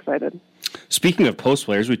we're really excited. Speaking of post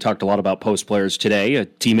players, we talked a lot about post players today. A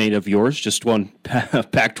teammate of yours just won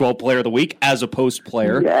Pac-12 Player of the Week as a post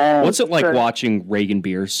player. Yes, what's it like watching Reagan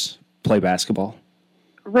Beers play basketball?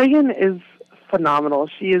 Reagan is phenomenal.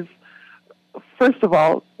 She is, first of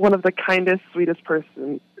all, one of the kindest, sweetest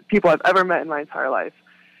people I've ever met in my entire life.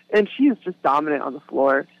 And she is just dominant on the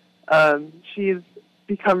floor. She's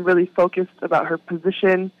become really focused about her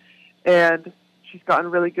position, and she's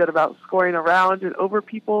gotten really good about scoring around and over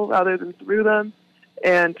people rather than through them.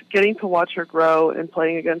 And getting to watch her grow and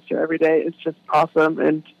playing against her every day is just awesome.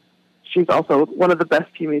 And she's also one of the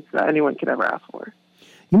best teammates that anyone could ever ask for.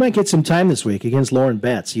 You might get some time this week against Lauren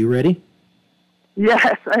Betts. You ready?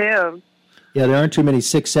 Yes, I am. Yeah, there aren't too many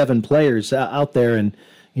 6'7" players out there, and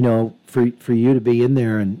for you to be in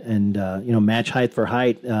there and match height for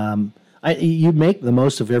height, you make the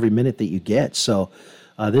most of every minute that you get. So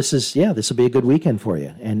this will be a good weekend for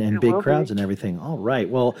you, and big crowds and everything. All right.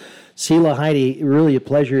 Well, Sela, Heide, really a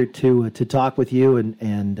pleasure to talk with you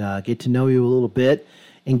and get to know you a little bit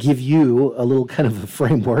and give you a little kind of a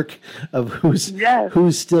framework of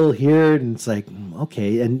who's still here. And it's like,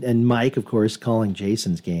 okay. And Mike, of course, calling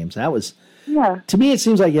Jason's games. That was, to me, it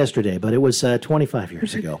seems like yesterday, but it was 25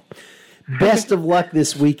 years ago. Best of luck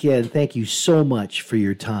this weekend. Thank you so much for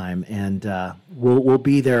your time. And we'll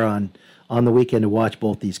be there on the weekend to watch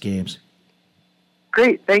both these games.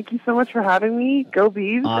 Great. Thank you so much for having me. Go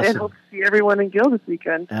Beavs. Awesome. And hope to see everyone in Gill this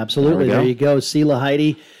weekend. Absolutely. There you go. Sela,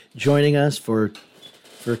 Heide joining us for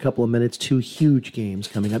a couple of minutes. 2 huge games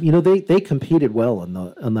coming up. They competed well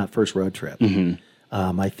on that first road trip.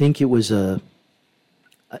 Mm-hmm. I think it was one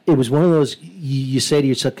of those you say to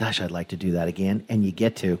yourself, gosh, I'd like to do that again, and you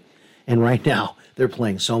get to. And right now, they're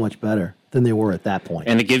playing so much better than they were at that point.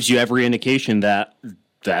 And it gives you every indication that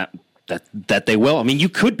they will. I mean, you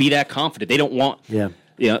could be that confident. They don't want. Yeah.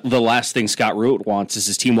 The last thing Scott Ruett wants is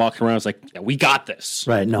his team walking around. It's like, we got this.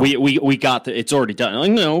 Right. No. We got the. It's already done.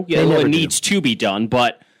 Like, no. Yeah. It needs to be done,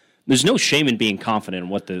 but there's no shame in being confident in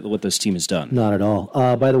what this team has done. Not at all.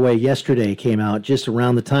 By the way, yesterday came out just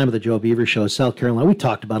around the time of the Joe Beaver show. South Carolina. We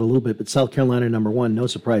talked about it a little bit, but South Carolina #1. No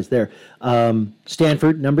surprise there.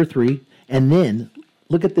 Stanford #3, and then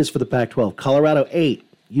look at this for the Pac-12. Colorado 8.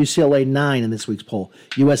 UCLA 9 in this week's poll.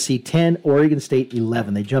 USC 10, Oregon State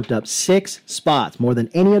 11. They jumped up 6 spots, more than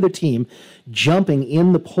any other team jumping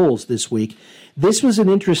in the polls this week. This was an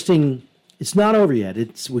interesting, it's not over yet.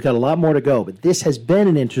 We got a lot more to go, but this has been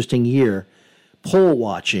an interesting year poll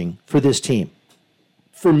watching for this team.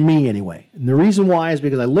 For me anyway. And the reason why is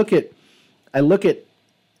because I look at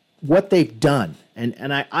what they've done,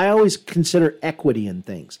 and I always consider equity in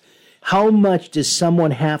things. How much does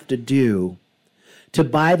someone have to do to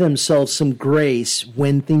buy themselves some grace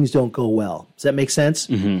when things don't go well? Does that make sense?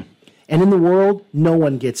 Mm-hmm. And in the world, no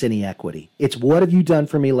one gets any equity. It's what have you done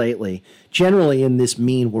for me lately, generally in this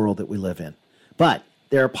mean world that we live in. But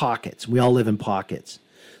there are pockets. We all live in pockets.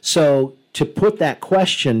 So to put that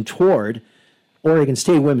question toward Oregon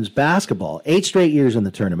State women's basketball, 8 straight years in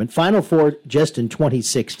the tournament, Final Four just in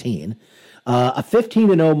 2016, a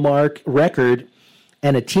 15-0 record,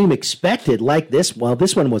 and a team expected like this, well,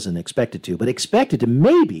 this one wasn't expected to, but expected to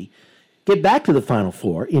maybe get back to the Final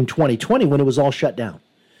Four in 2020 when it was all shut down.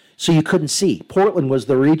 So you couldn't see. Portland was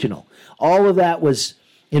the regional. All of that was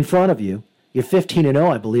in front of you. You're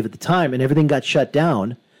 15-0, I believe, at the time, and everything got shut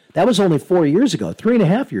down. That was only 4 years ago,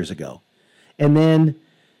 3.5 years ago. And then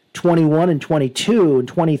 21 and 22 and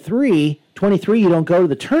 23, you don't go to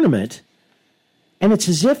the tournament. And it's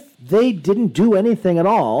as if they didn't do anything at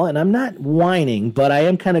all. And I'm not whining, but I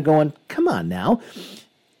am kind of going, come on now.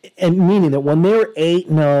 And meaning that when they were 8-0,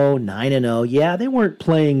 9-0, yeah, they weren't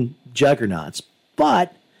playing juggernauts,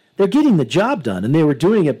 but they're getting the job done. And they were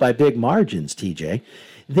doing it by big margins, TJ.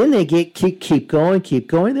 Then they keep going.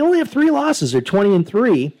 They only have 3 losses. They're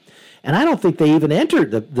 20-3, and I don't think they even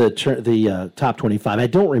entered the top 25. I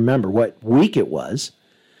don't remember what week it was,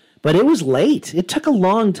 but it was late. It took a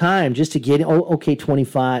long time just to get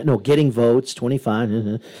 25. No, getting votes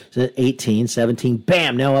 25, 18, 17.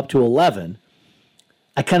 Bam! Now up to 11.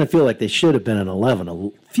 I kind of feel like they should have been at 11 a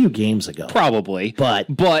few games ago. Probably, but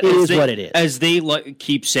it is what it is. As they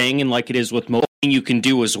keep saying, and like it is with most. You can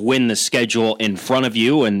do is win the schedule in front of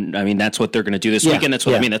you, and I mean that's what they're going to do this weekend. That's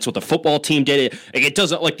what I mean. That's what the football team did. It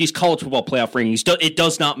doesn't like these college football playoff rankings. It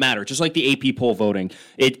does not matter. Just like the AP poll voting,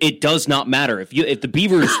 it does not matter if the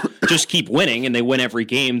Beavers just keep winning and they win every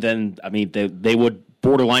game. Then I mean they would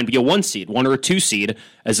borderline be a 1 seed, 1 or a 2 seed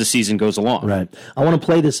as the season goes along. Right. I want to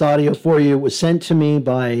play this audio for you. It was sent to me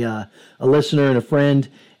by a listener and a friend.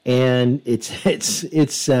 And it's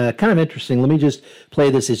kind of interesting. Let me just play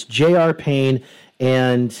this. It's J.R. Payne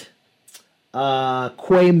and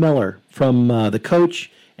Quay Miller from the coach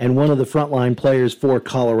and one of the frontline players for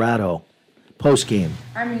Colorado post game.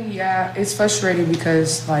 I mean, yeah, it's frustrating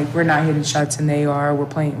because we're not hitting shots and they are.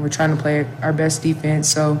 We're trying to play our best defense.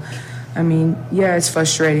 So, I mean, yeah, it's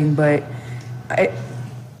frustrating, but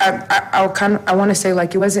I want to say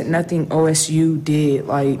it wasn't nothing OSU did.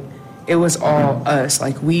 It was all us.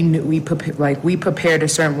 We prepared a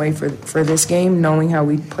certain way for this game, knowing how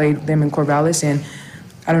we played them in Corvallis, and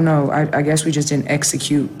I don't know. I guess we just didn't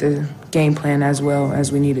execute the game plan as well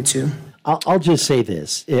as we needed to. I'll just say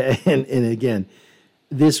this, and again,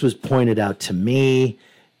 this was pointed out to me.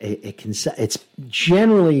 It's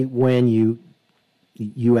generally when you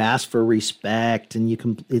ask for respect,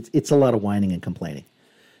 and it's a lot of whining and complaining.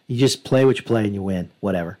 You just play what you play and you win,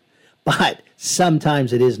 whatever. But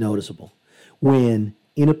sometimes it is noticeable when,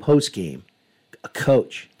 in a post game,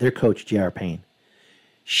 their coach, J.R. Payne,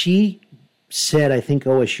 she said, I think,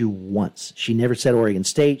 OSU once. She never said Oregon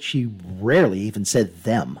State. She rarely even said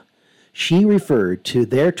them. She referred to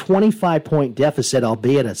their 25-point deficit,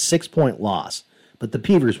 albeit a 6-point loss. But the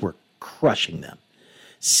Beavers were crushing them.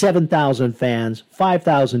 7,000 fans,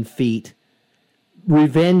 5,000 feet,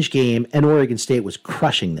 revenge game, and Oregon State was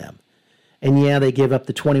crushing them. And yeah, they gave up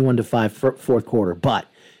the 21-5 fourth quarter, but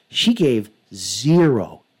she gave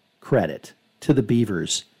 0 credit to the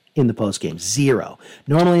Beavers in the postgame. 0.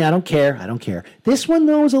 Normally, I don't care. This one,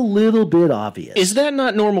 though, is a little bit obvious. Is that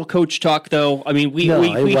not normal coach talk, though? I mean, we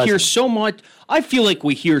hear so much. I feel like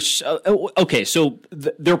we hear. Okay, so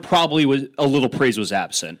there probably was a little praise was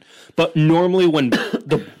absent, but normally when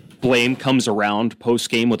the blame comes around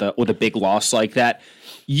postgame with a big loss like that,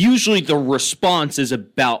 usually the response is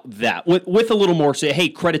about that with a little more say, hey,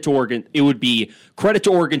 credit to Oregon. It would be credit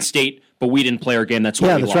to Oregon State, but we didn't play our game. That's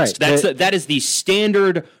why we lost. Right. That is the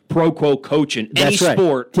standard pro quo coach in any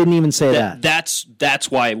sport. Didn't even say that.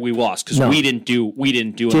 That's why we lost because we didn't do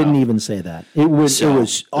enough. Didn't even say that. It was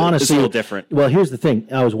honestly it's a little different. Well, here's the thing.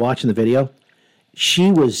 I was watching the video.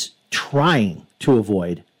 She was trying to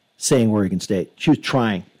avoid saying Oregon State. She was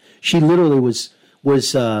trying. She literally was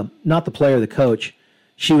not the player, the coach.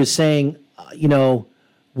 She was saying,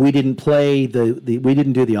 we didn't play we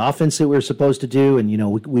didn't do the offense that we were supposed to do, and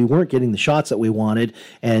we weren't getting the shots that we wanted.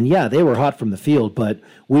 And yeah, they were hot from the field, but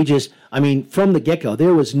we just, from the get-go,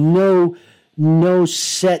 there was no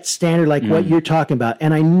set standard like what you're talking about.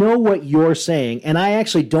 And I know what you're saying, and I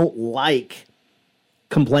actually don't like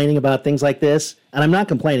complaining about things like this. And I'm not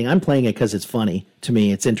complaining. I'm playing it because it's funny to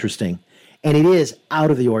me. It's interesting, and it is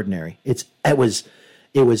out of the ordinary. It was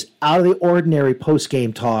out of the ordinary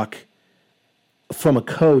post-game talk from a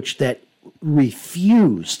coach that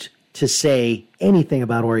refused to say anything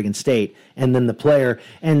about Oregon State, and then the player,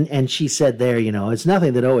 and she said there, it's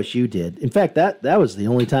nothing that OSU did. In fact, that was the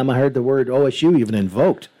only time I heard the word OSU even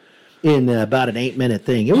invoked in about an 8-minute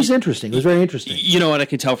thing. It was interesting. It was very interesting. You know what I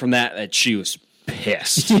can tell from that she was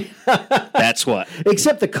pissed. That's what.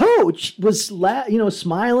 Except the coach was,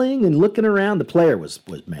 smiling and looking around. The player was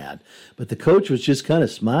mad, but the coach was just kind of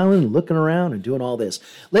smiling and looking around and doing all this.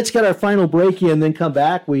 Let's get our final break here and then come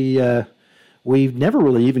back. We've never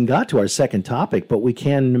really even got to our second topic, but we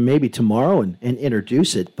can maybe tomorrow and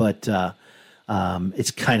introduce it. But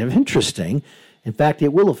it's kind of interesting. In fact,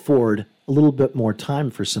 it will afford a little bit more time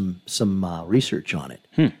for some research on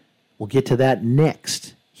it. We'll get to that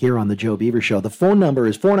next here on the Joe Beaver Show. The phone number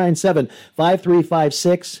is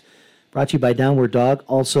 497-5356, brought to you by Downward Dog.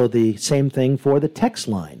 Also the same thing for the text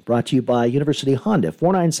line, brought to you by University Honda,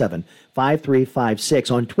 497-5356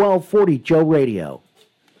 on 1240 Joe Radio.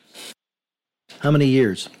 How many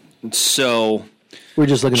years? So We're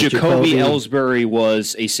just looking at Jacoby Ellsbury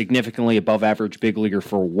was a significantly above average big leaguer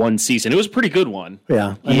for one season. It was a pretty good one.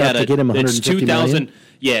 Yeah, he had to get him 150 million.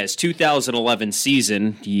 Yeah, his 2011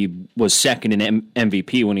 season, he was second in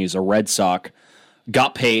MVP when he was a Red Sox.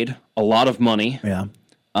 Got paid a lot of money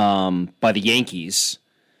by the Yankees,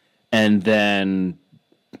 and then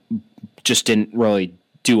just didn't really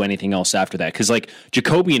do anything else after that. Because like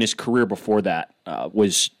Jacoby in his career before that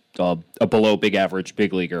was a below big average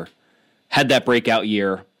big leaguer. Had that breakout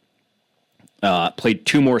year, played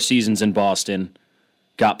 2 more seasons in Boston,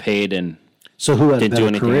 got paid, and so who had didn't do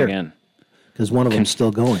anything career? Again. Because one of them's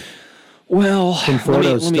still going. Well,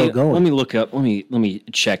 Conforto's still going. Let me look up. Let me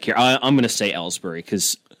check here. I'm going to say Ellsbury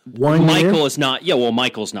because Michael is not. Yeah, well,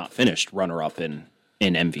 Michael's not finished runner-up in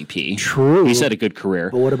MVP. True, he's had a good career.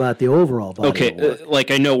 But what about the overall body? Okay,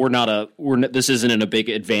 like I know this isn't a big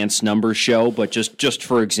advanced numbers show, but just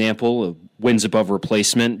for example, wins above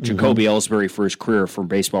replacement. Jacoby Ellsbury for his career from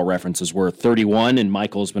Baseball Reference is worth 31, and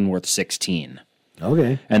Michael's been worth 16.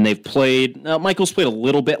 Okay, and they've played. Michael's played a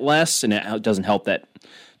little bit less, and it doesn't help that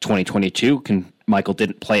 2022 Michael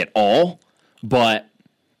didn't play at all, but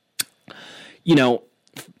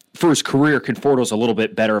for his career, Conforto's a little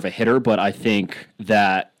bit better of a hitter, but I think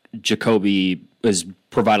that Jacoby has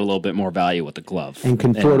provided a little bit more value with the glove. And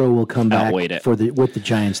Conforto will come back with the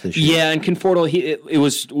Giants this year. Yeah, and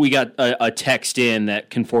Conforto, we got a text in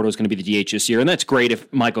that Conforto is going to be the DH this year, and that's great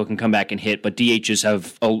if Michael can come back and hit, but DHs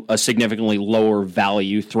have a significantly lower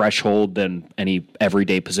value threshold than any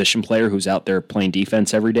everyday position player who's out there playing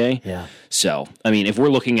defense every day. Yeah. So, I mean, if we're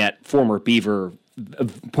looking at former Beaver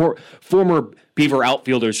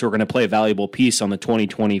outfielders who are going to play a valuable piece on the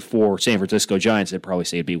 2024 San Francisco Giants, I'd probably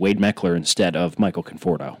say it'd be Wade Meckler instead of Michael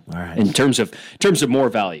Conforto. All right. In terms of more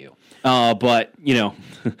value. But,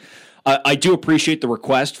 I do appreciate the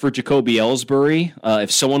request for Jacoby Ellsbury.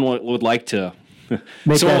 If someone would like to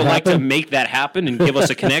make that happen and give us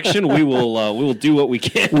a connection, we will do what we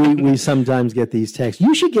can. We sometimes get these texts.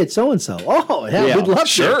 You should get so and so. Oh, yeah, we'd love to.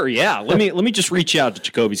 Sure, yeah. Let me just reach out to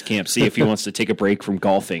Jacoby's camp, see if he wants to take a break from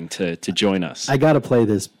golfing to join us. I got to play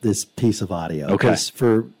this piece of audio. Okay. Because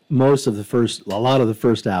for a lot of the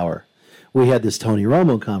first hour, we had this Tony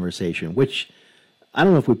Romo conversation, which I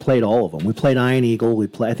don't know if we played all of them. We played Iron Eagle.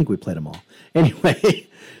 I think we played them all. Anyway.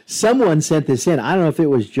 Someone sent this in. I don't know if it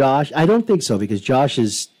was Josh. I don't think so because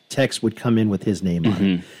Josh's text would come in with his name on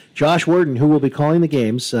it. Josh Worden, who will be calling the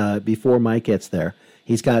games before Mike gets there.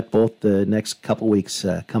 He's got both the next couple weeks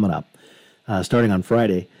coming up, starting on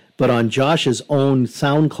Friday. But on Josh's own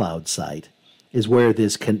SoundCloud site is where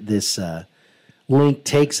this link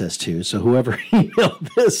takes us to. So whoever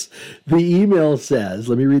emailed this, the email says,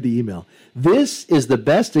 let me read the email. This is the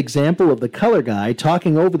best example of the color guy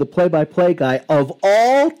talking over the play-by-play guy of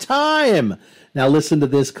all time. Now listen to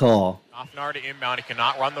this call. Schaffner to inbound. He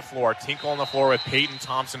cannot run the floor. Tinkle on the floor with Peyton,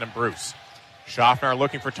 Thompson, and Bruce. Schaffner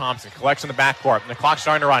looking for Thompson. Collects in the backcourt. And the clock's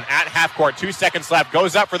starting to run. At half court, 2 seconds left.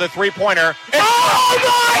 Goes up for the three-pointer. Oh,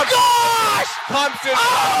 my gosh! Thompson.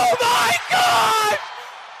 Oh, my God!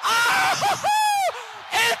 Oh,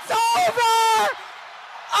 it's over!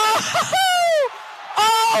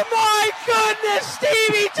 Oh, my goodness!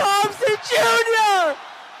 Stevie Thompson Jr.!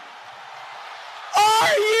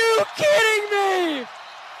 Are you kidding me?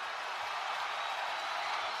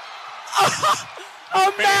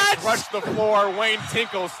 Fans rushed the floor. Wayne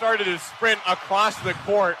Tinkle started to sprint across the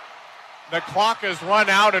court. The clock has run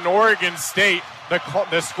out in Oregon State.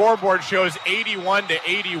 The scoreboard shows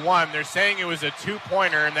 81-81. They're saying it was a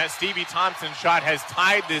two-pointer and that Stevie Thompson shot has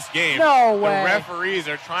tied this game. No way. The referees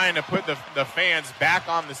are trying to put the fans back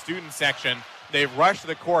on the student section. They've rushed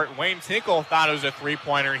the court. Wayne Tinkle thought it was a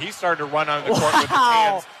three-pointer. He started to run onto the court with his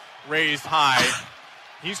hands raised high.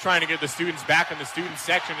 He's trying to get the students back in the student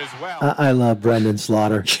section as well. I love Brendan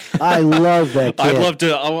Slaughter. I love that kid. I'd love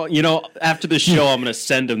to. After the show, I'm going to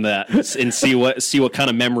send him that and see what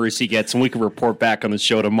kind of memories he gets, and we can report back on the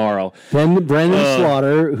show tomorrow. Brendan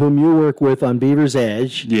Slaughter, whom you work with on Beaver's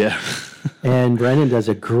Edge. Yeah. And Brendan does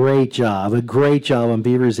a great job on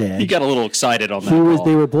Beaver's Edge. He got a little excited on that.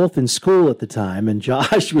 They were both in school at the time, and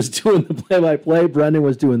Josh was doing the play-by-play. Brendan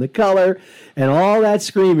was doing the color, and all that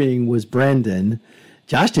screaming was Brendan.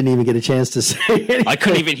 Josh didn't even get a chance to say anything. I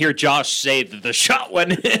couldn't even hear Josh say that the shot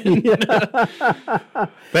went in.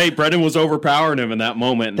 Hey, Brendan was overpowering him in that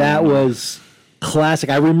moment. That was classic.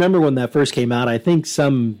 I remember when that first came out. I think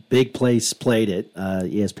some big place played it,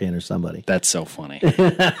 ESPN or somebody. That's so funny.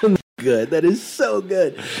 good. That is so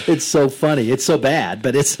good. It's so funny. It's so bad,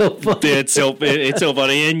 but it's so funny. It's so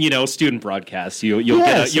funny. And student broadcasts, you'll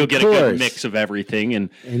get a good mix of everything, and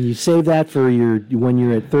you save that for when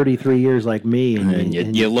you're at 33 years like me,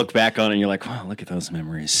 and you look back on it and you're like, wow, look at those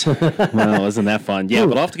memories. Well, isn't that fun? Yeah,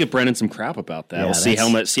 but I'll have to give Brendan some crap about that. We'll see how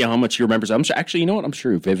much he remembers. I'm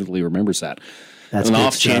sure he vividly remembers that. That's an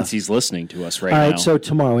off chance he's listening to us right now. All right, so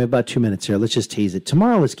tomorrow, we have about 2 minutes here. Let's just tease it.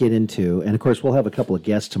 Tomorrow, let's get into, and of course, we'll have a couple of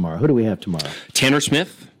guests tomorrow. Who do we have tomorrow? Tanner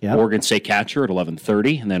Smith, Oregon State catcher at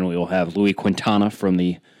 11:30, and then we will have Louis Quintana from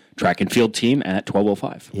the track and field team at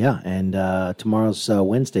 12:05. Yeah, and tomorrow's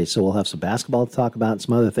Wednesday, so we'll have some basketball to talk about and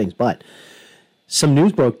some other things. But some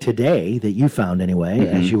news broke today that you found anyway,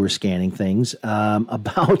 as you were scanning things,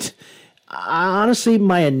 about, honestly,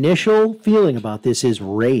 my initial feeling about this is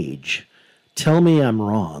rage. Tell me I'm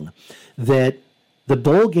wrong, that the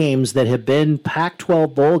bowl games that have been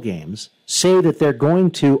Pac-12 bowl games say that they're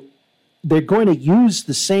going to use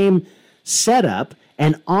the same setup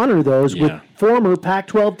and honor those with former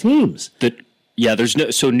Pac-12 teams. There's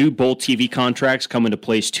new bowl TV contracts come into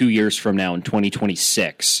place 2 years from now in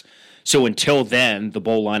 2026. So until then, the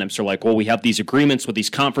bowl lineups are like, well, we have these agreements with these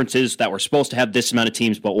conferences that we're supposed to have this amount of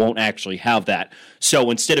teams, but won't actually have that. So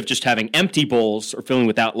instead of just having empty bowls or filling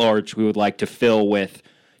with at-large, we would like to fill with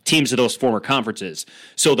teams of those former conferences.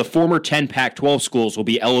 So the former 10 Pac-12 schools will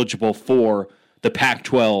be eligible for the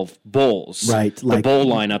Pac-12 bowls. Right. The bowl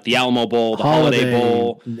lineup, the Alamo Bowl, the Holiday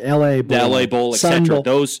Bowl, LA Bowl, the LA Bowl, etc.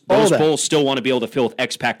 Those bowls still want to be able to fill with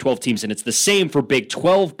ex-Pac-12 teams, and it's the same for Big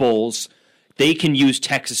 12 bowls. They can use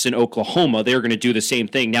Texas and Oklahoma. They're going to do the same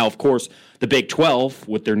thing. Now, of course, the Big 12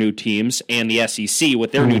 with their new teams and the SEC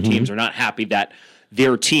with their new teams are not happy that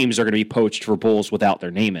their teams are going to be poached for bowls without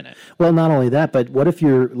their name in it. Well, not only that, but what if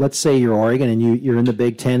let's say you're Oregon and you're in the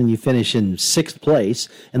Big Ten and you finish in 6th place,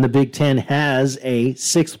 and the Big Ten has a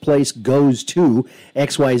 6th place goes to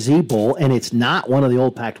XYZ Bowl, and it's not one of the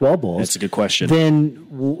old Pac-12 bowls. That's a good question. Then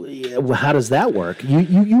how does that work?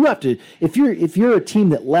 You have to, if you're a team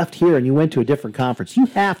that left here and you went to a different conference, you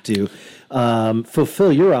have to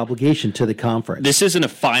fulfill your obligation to the conference. This isn't a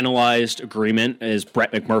finalized agreement, as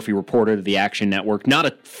Brett McMurphy reported to the Action Network. Not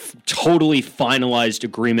a totally finalized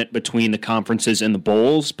agreement between the conferences and the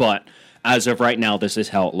bowls, but as of right now, this is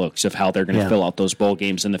how it looks of how they're going to fill out those bowl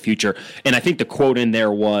games in the future. And I think the quote in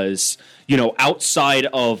there was, outside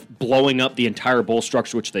of blowing up the entire bowl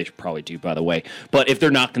structure, which they should probably do, by the way, but if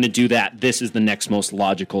they're not going to do that, this is the next most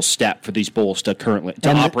logical step for these bowls to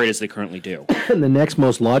operate as they currently do. And the next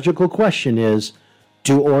most logical question is,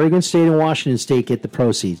 do Oregon State and Washington State get the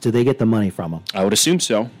proceeds? Do they get the money from them? I would assume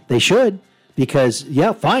so. They should, because,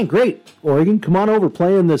 fine, great. Oregon, come on over,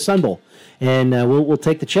 play in the Sun Bowl. And we'll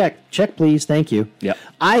take the check. Check, please. Thank you. Yep.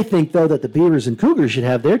 I think, though, that the Beavers and Cougars should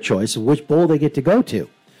have their choice of which bowl they get to go to.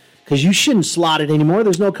 Because you shouldn't slot it anymore.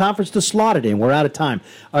 There's no conference to slot it in. We're out of time.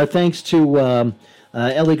 Our thanks to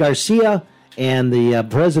Ellie Garcia and the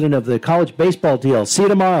president of the college baseball deal. See you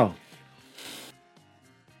tomorrow.